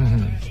yourself.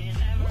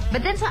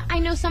 But then I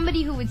know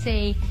somebody who would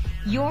say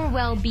your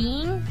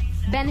well-being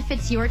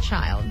benefits your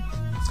child.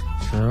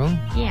 true.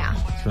 Yeah.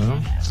 True.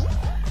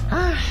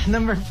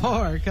 Number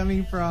 4,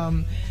 coming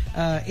from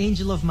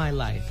Angel of My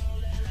Life.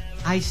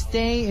 I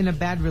stay in a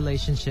bad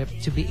relationship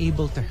to be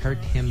able to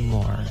hurt him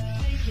more.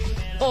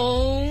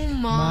 Oh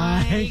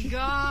my My-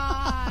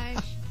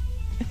 gosh.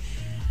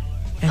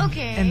 And,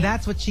 Okay. And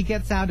that's what she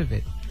gets out of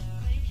it.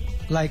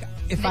 Like,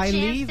 if The I chance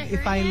leave, to if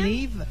hurt I him?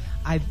 leave,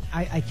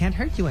 I can't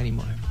hurt you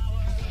anymore.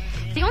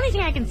 The only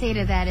thing I can say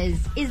to that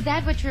is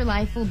that what your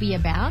life will be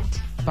about?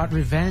 About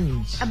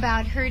revenge.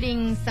 About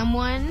hurting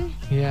someone?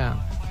 Yeah.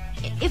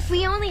 If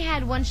we only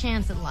had one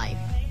chance at life,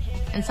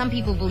 and some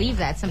people believe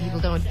that, some people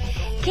don't,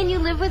 can you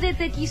live with it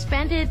that you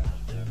spent it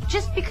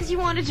just because you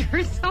wanted to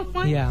hurt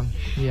someone? Yeah.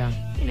 Yeah.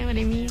 You know what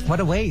I mean? What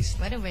a waste.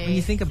 What a When you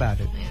waste. think about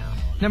it. Yeah.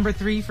 Number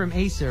 3 from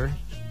Acer.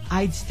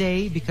 I'd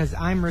stay because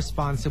I'm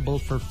responsible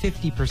for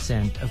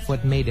 50% of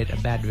what made it a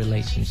bad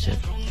relationship.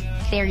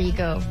 There you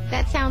go.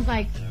 That sounds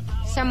like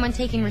someone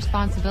taking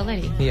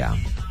responsibility. Yeah.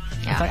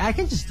 Yeah. It's like, I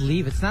can just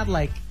leave. It's not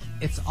like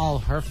it's all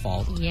her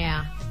fault.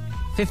 Yeah.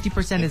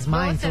 50% It's is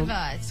mine. both So, of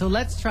us. so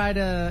let's try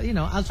to,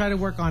 I'll try to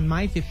work on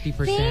my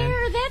 50%.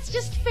 Fair. That's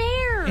just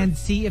fair. And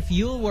see if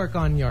you'll work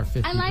on your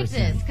 50%. I like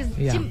this because,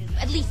 Yeah.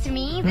 at least to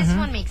me, this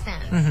one makes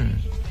sense.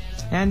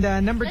 And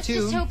number Let's 2,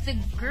 just hope the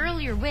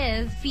girl you're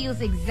with feels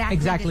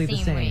exactly the the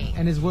same same way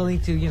and is willing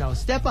to,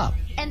 step up.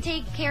 and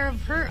take care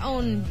of her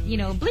own,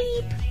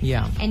 bleep,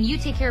 Yeah. and you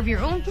take care of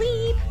your own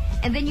bleep,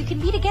 and then you can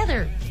be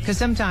together. Because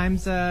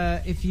sometimes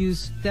if you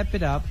step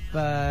it up,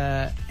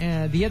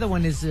 the other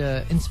one is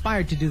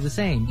inspired to do the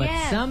same. But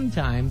Yes.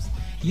 sometimes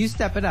you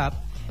step it up,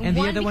 and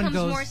the other one becomes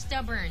goes, more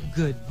stubborn.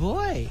 "Good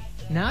boy,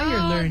 now you're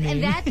Oh,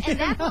 learning." and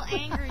that will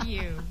anger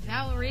you.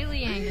 That will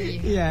really anger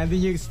you. Yeah, then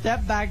you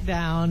step back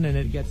down, and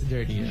it gets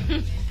dirtier.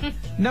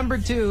 Number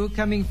 2,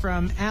 coming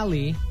from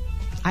Ali,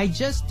 I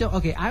just don't.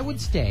 Okay, I would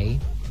stay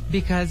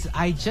because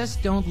I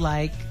just don't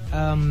like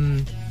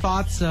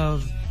thoughts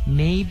of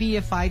maybe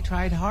if I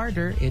tried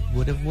harder, it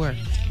would have worked.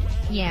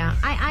 Yeah,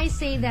 I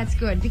say that's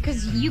good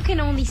because you can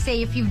only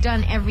say if you've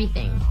done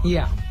everything,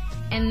 Yeah.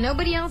 and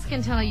nobody else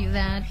can tell you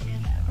that.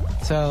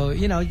 So,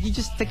 you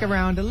just stick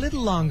around a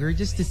little longer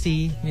just to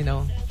see,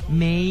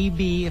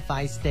 maybe if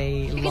I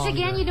stay Because longer.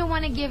 again, you don't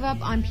want to give up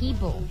on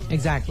people,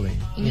 Exactly.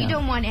 and Yeah. you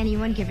don't want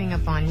anyone giving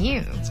up on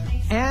you.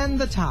 And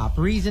the top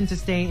reason to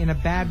stay in a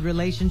bad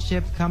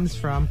relationship comes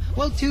from,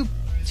 well, two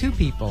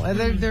people.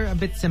 They're a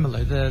bit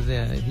similar,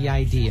 the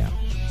idea.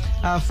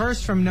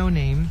 First from No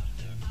Name.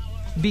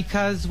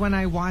 Because when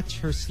I watch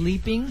her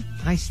sleeping,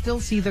 I still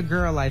see the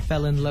girl I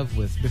fell in love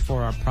with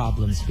before our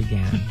problems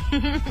began.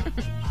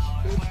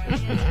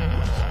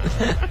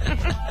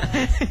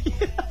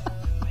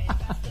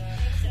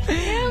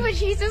 Yeah, but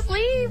she's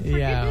asleep. For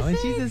Yeah, goodness when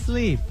sake. she's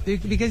asleep,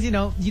 because you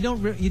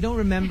don't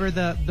remember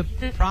the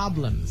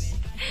problems.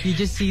 You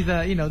just see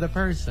the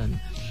person.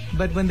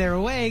 But when they're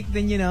awake,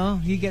 then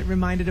you get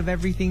reminded of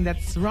everything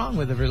that's wrong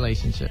with the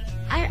relationship.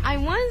 I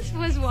once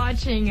was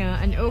watching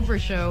an Oprah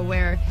show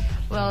where,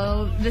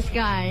 this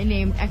guy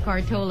named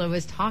Eckhart Tolle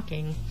was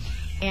talking.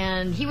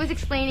 And he was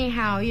explaining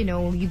how,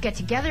 you get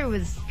together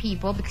with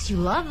people because you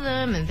love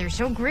them and they're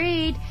so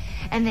great.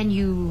 And then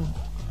you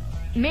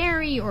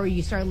marry or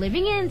you start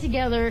living in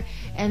together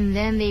and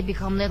then they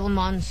become little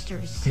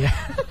monsters. Yeah.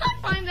 I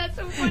find that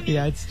so funny.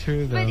 Yeah, it's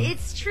true though. But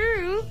it's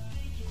true.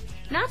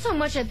 Not so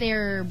much that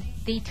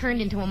they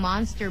turned into a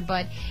monster,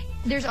 but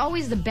there's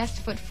always the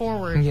best foot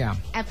forward Yeah.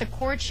 at the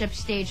courtship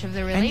stage of the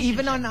And relationship.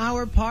 even on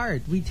our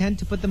part, we tend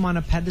to put them on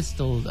a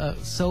pedestal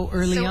so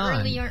early So on.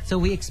 early on. So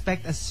we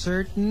expect a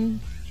certain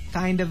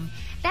kind of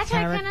That's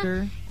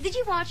character. Did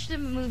you watch the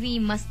movie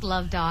Must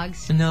Love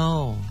Dogs?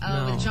 No.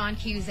 With John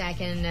Cusack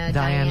and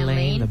Diane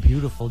Lane, the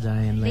beautiful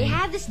Diane Lane. They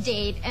had this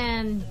date,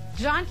 and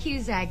John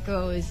Cusack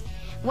goes,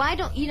 "Why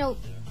don't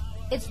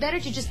it's better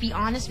to just be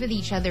honest with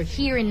each other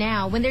here and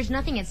now when there's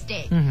nothing at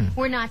stake.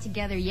 We're not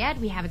together yet.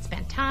 We haven't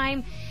spent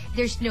time.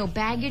 There's no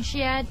baggage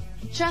yet.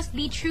 Just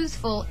be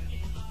truthful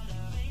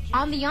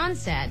on the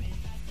onset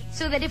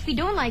so that if we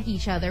don't like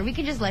each other, we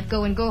can just let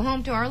go and go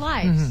home to our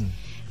lives."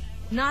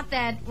 Not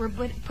that we're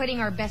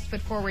putting our best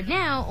foot forward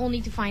now, only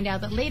to find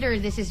out that later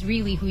this is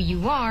really who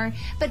you are.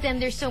 But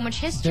then there's so much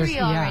history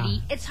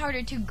already, it's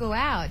harder to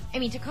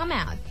come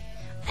out.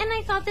 And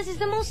I thought this is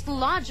the most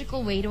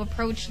logical way to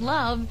approach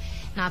love.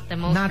 Not the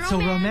most Not so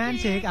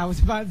romantic, I was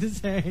about to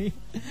say.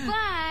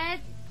 But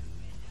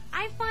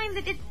I find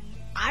that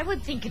I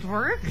would think it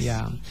works.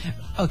 Yeah.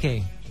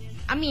 Okay.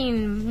 I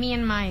mean, me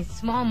and my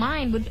small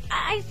mind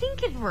I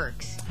think it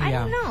works. I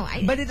don't know.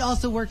 But it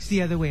also works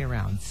the other way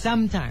around.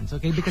 Sometimes,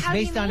 okay? Because How do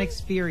you based on mean?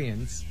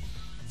 experience,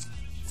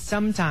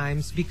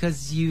 sometimes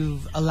because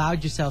you've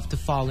allowed yourself to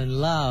fall in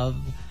love,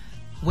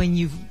 when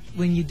you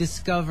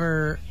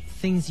discover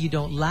things you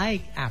don't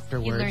like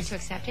afterwards. You learn to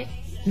accept it?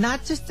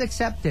 Not just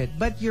accept it,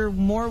 but you're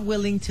more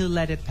willing to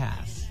let it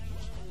pass.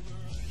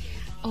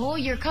 Oh,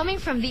 you're coming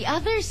from the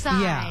other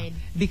side. Yeah,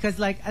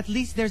 because at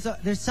least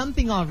there's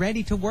something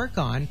already to work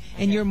on,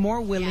 and you're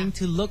more willing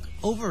to look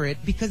over it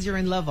because you're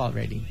in love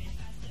already.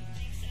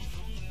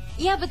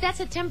 Yeah, but that's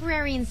a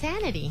temporary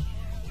insanity.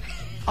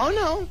 Oh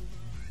no.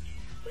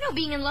 No,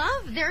 being in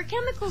love, there are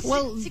chemicals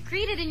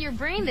secreted in your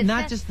brain that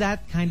not just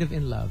that kind of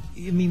in love.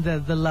 I mean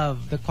the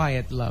love, the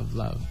quiet love,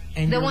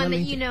 and the one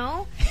that you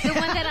know, the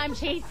one that I'm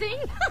chasing.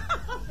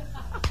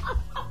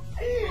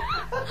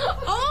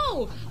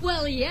 Oh,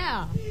 well,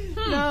 yeah.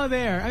 No,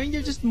 there. I mean,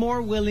 you're just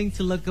more willing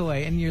to look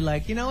away, and you're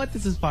like, you know what?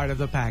 This is part of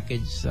the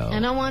package. So.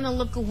 And I want to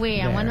look away.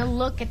 There. I want to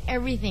look at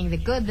everything, the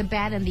good, the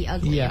bad, and the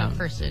ugly in a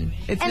person,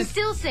 and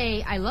still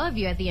say I love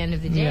you at the end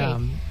of the day. Yeah.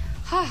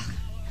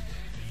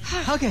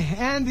 Okay,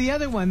 and the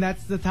other one,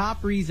 that's the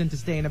top reason to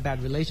stay in a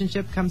bad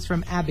relationship, comes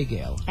from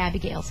Abigail.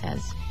 Abigail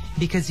says,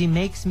 because he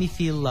makes me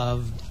feel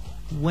loved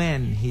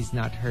when he's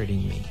not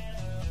hurting me.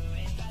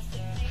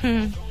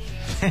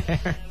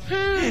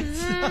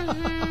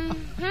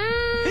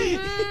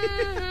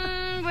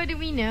 What do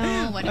we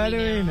know? What do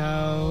we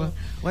know?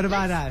 What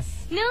about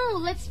us? No,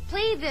 let's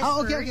play this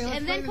first,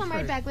 and then come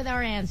right back with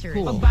our answers.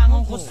 Cool.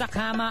 Pagbangon ko sa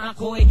kama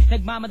ako'y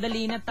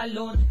nagmamadali na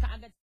talon.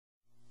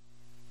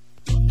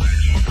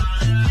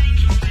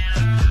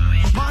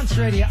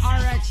 Monster Radio,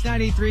 RX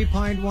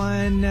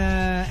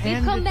 93.1.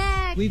 We've come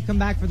back. We've come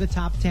back for the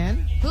top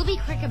 10. We'll be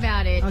quick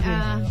about it. Okay.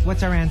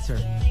 What's our answer?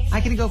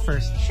 I can go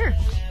first. Sure.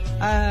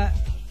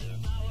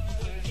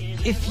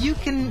 If you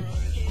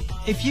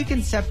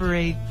can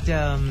separate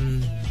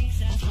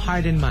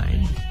heart and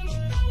mind,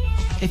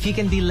 if you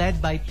can be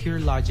led by pure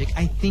logic,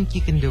 I think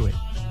you can do it.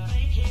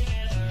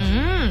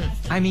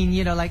 I mean,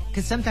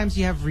 because sometimes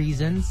you have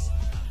reasons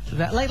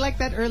that, like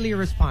that earlier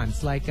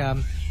response,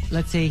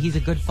 let's say he's a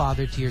good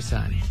father to your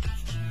son,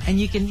 and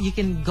you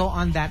can go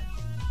on that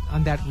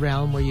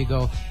realm where you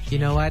go, you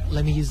know what?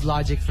 Let me use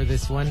logic for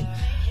this one.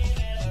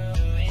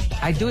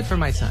 I do it for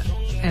my son,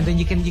 and then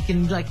you can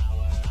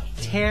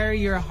tear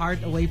your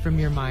heart away from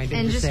your mind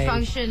and just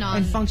function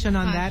on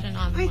that.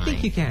 I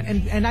think you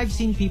can, and I've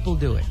seen people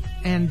do it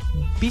and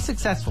be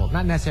successful.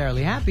 Not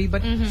necessarily happy,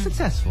 but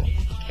successful.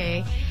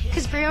 Okay,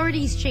 because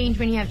priorities change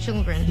when you have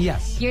children.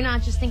 Yes, you're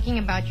not just thinking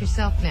about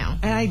yourself now.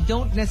 And I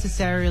don't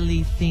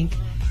necessarily think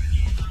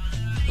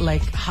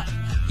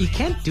you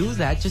can't do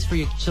that just for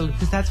your children,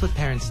 because that's what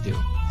parents do.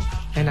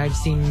 And I've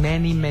seen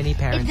many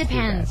parents. It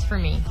depends do that. For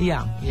me.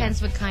 Yeah.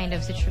 Depends what kind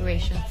of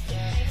situation.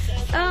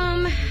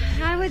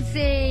 I would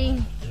say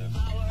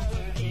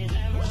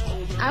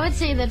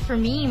that for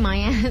me, my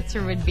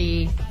answer would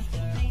be,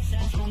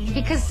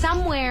 because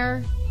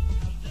somewhere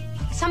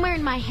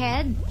in my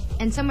head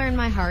and somewhere in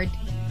my heart,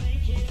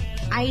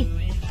 I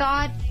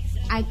thought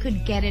I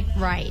could get it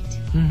right.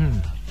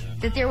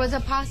 That there was a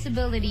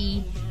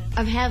possibility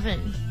of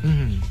heaven,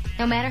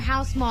 no matter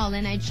how small,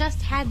 and I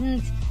just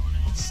hadn't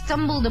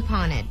stumbled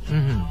upon it.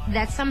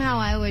 That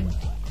somehow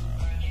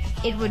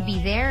it would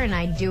be there, and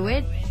I'd do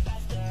it,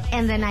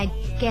 and then I'd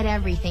get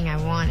everything I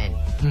wanted.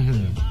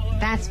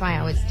 That's why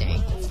I would stay.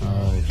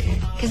 Okay.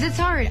 Because it's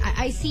hard.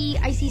 I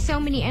see so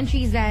many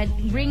entries that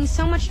bring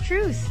so much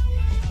truth.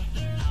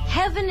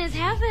 Heaven is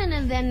heaven,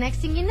 and then next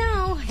thing you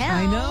know, hell.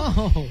 I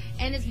know.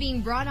 And it's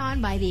being brought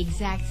on by the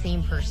exact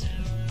same person.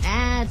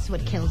 That's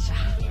what kills you.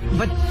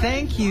 But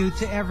thank you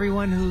to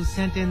everyone who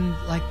sent in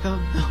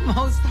the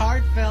most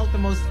heartfelt, the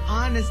most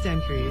honest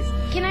entries.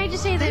 Can I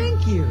just say that?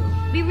 Thank you.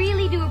 We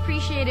really do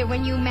appreciate it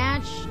when you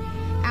match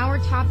our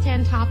top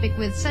 10 topic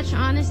with such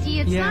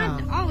honesty. It's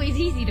not always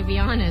easy to be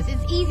honest.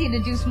 It's easy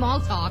to do small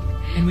talk.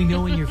 And we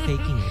know when you're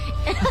faking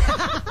it.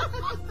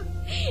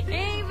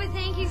 Hey, but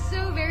thank you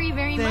so very,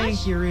 very much.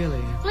 Thank you,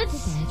 really.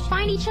 Let's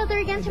find each other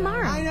again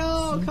tomorrow. I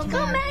know. Come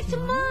back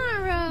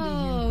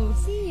tomorrow.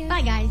 See ya.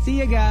 Bye, guys. See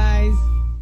ya, guys.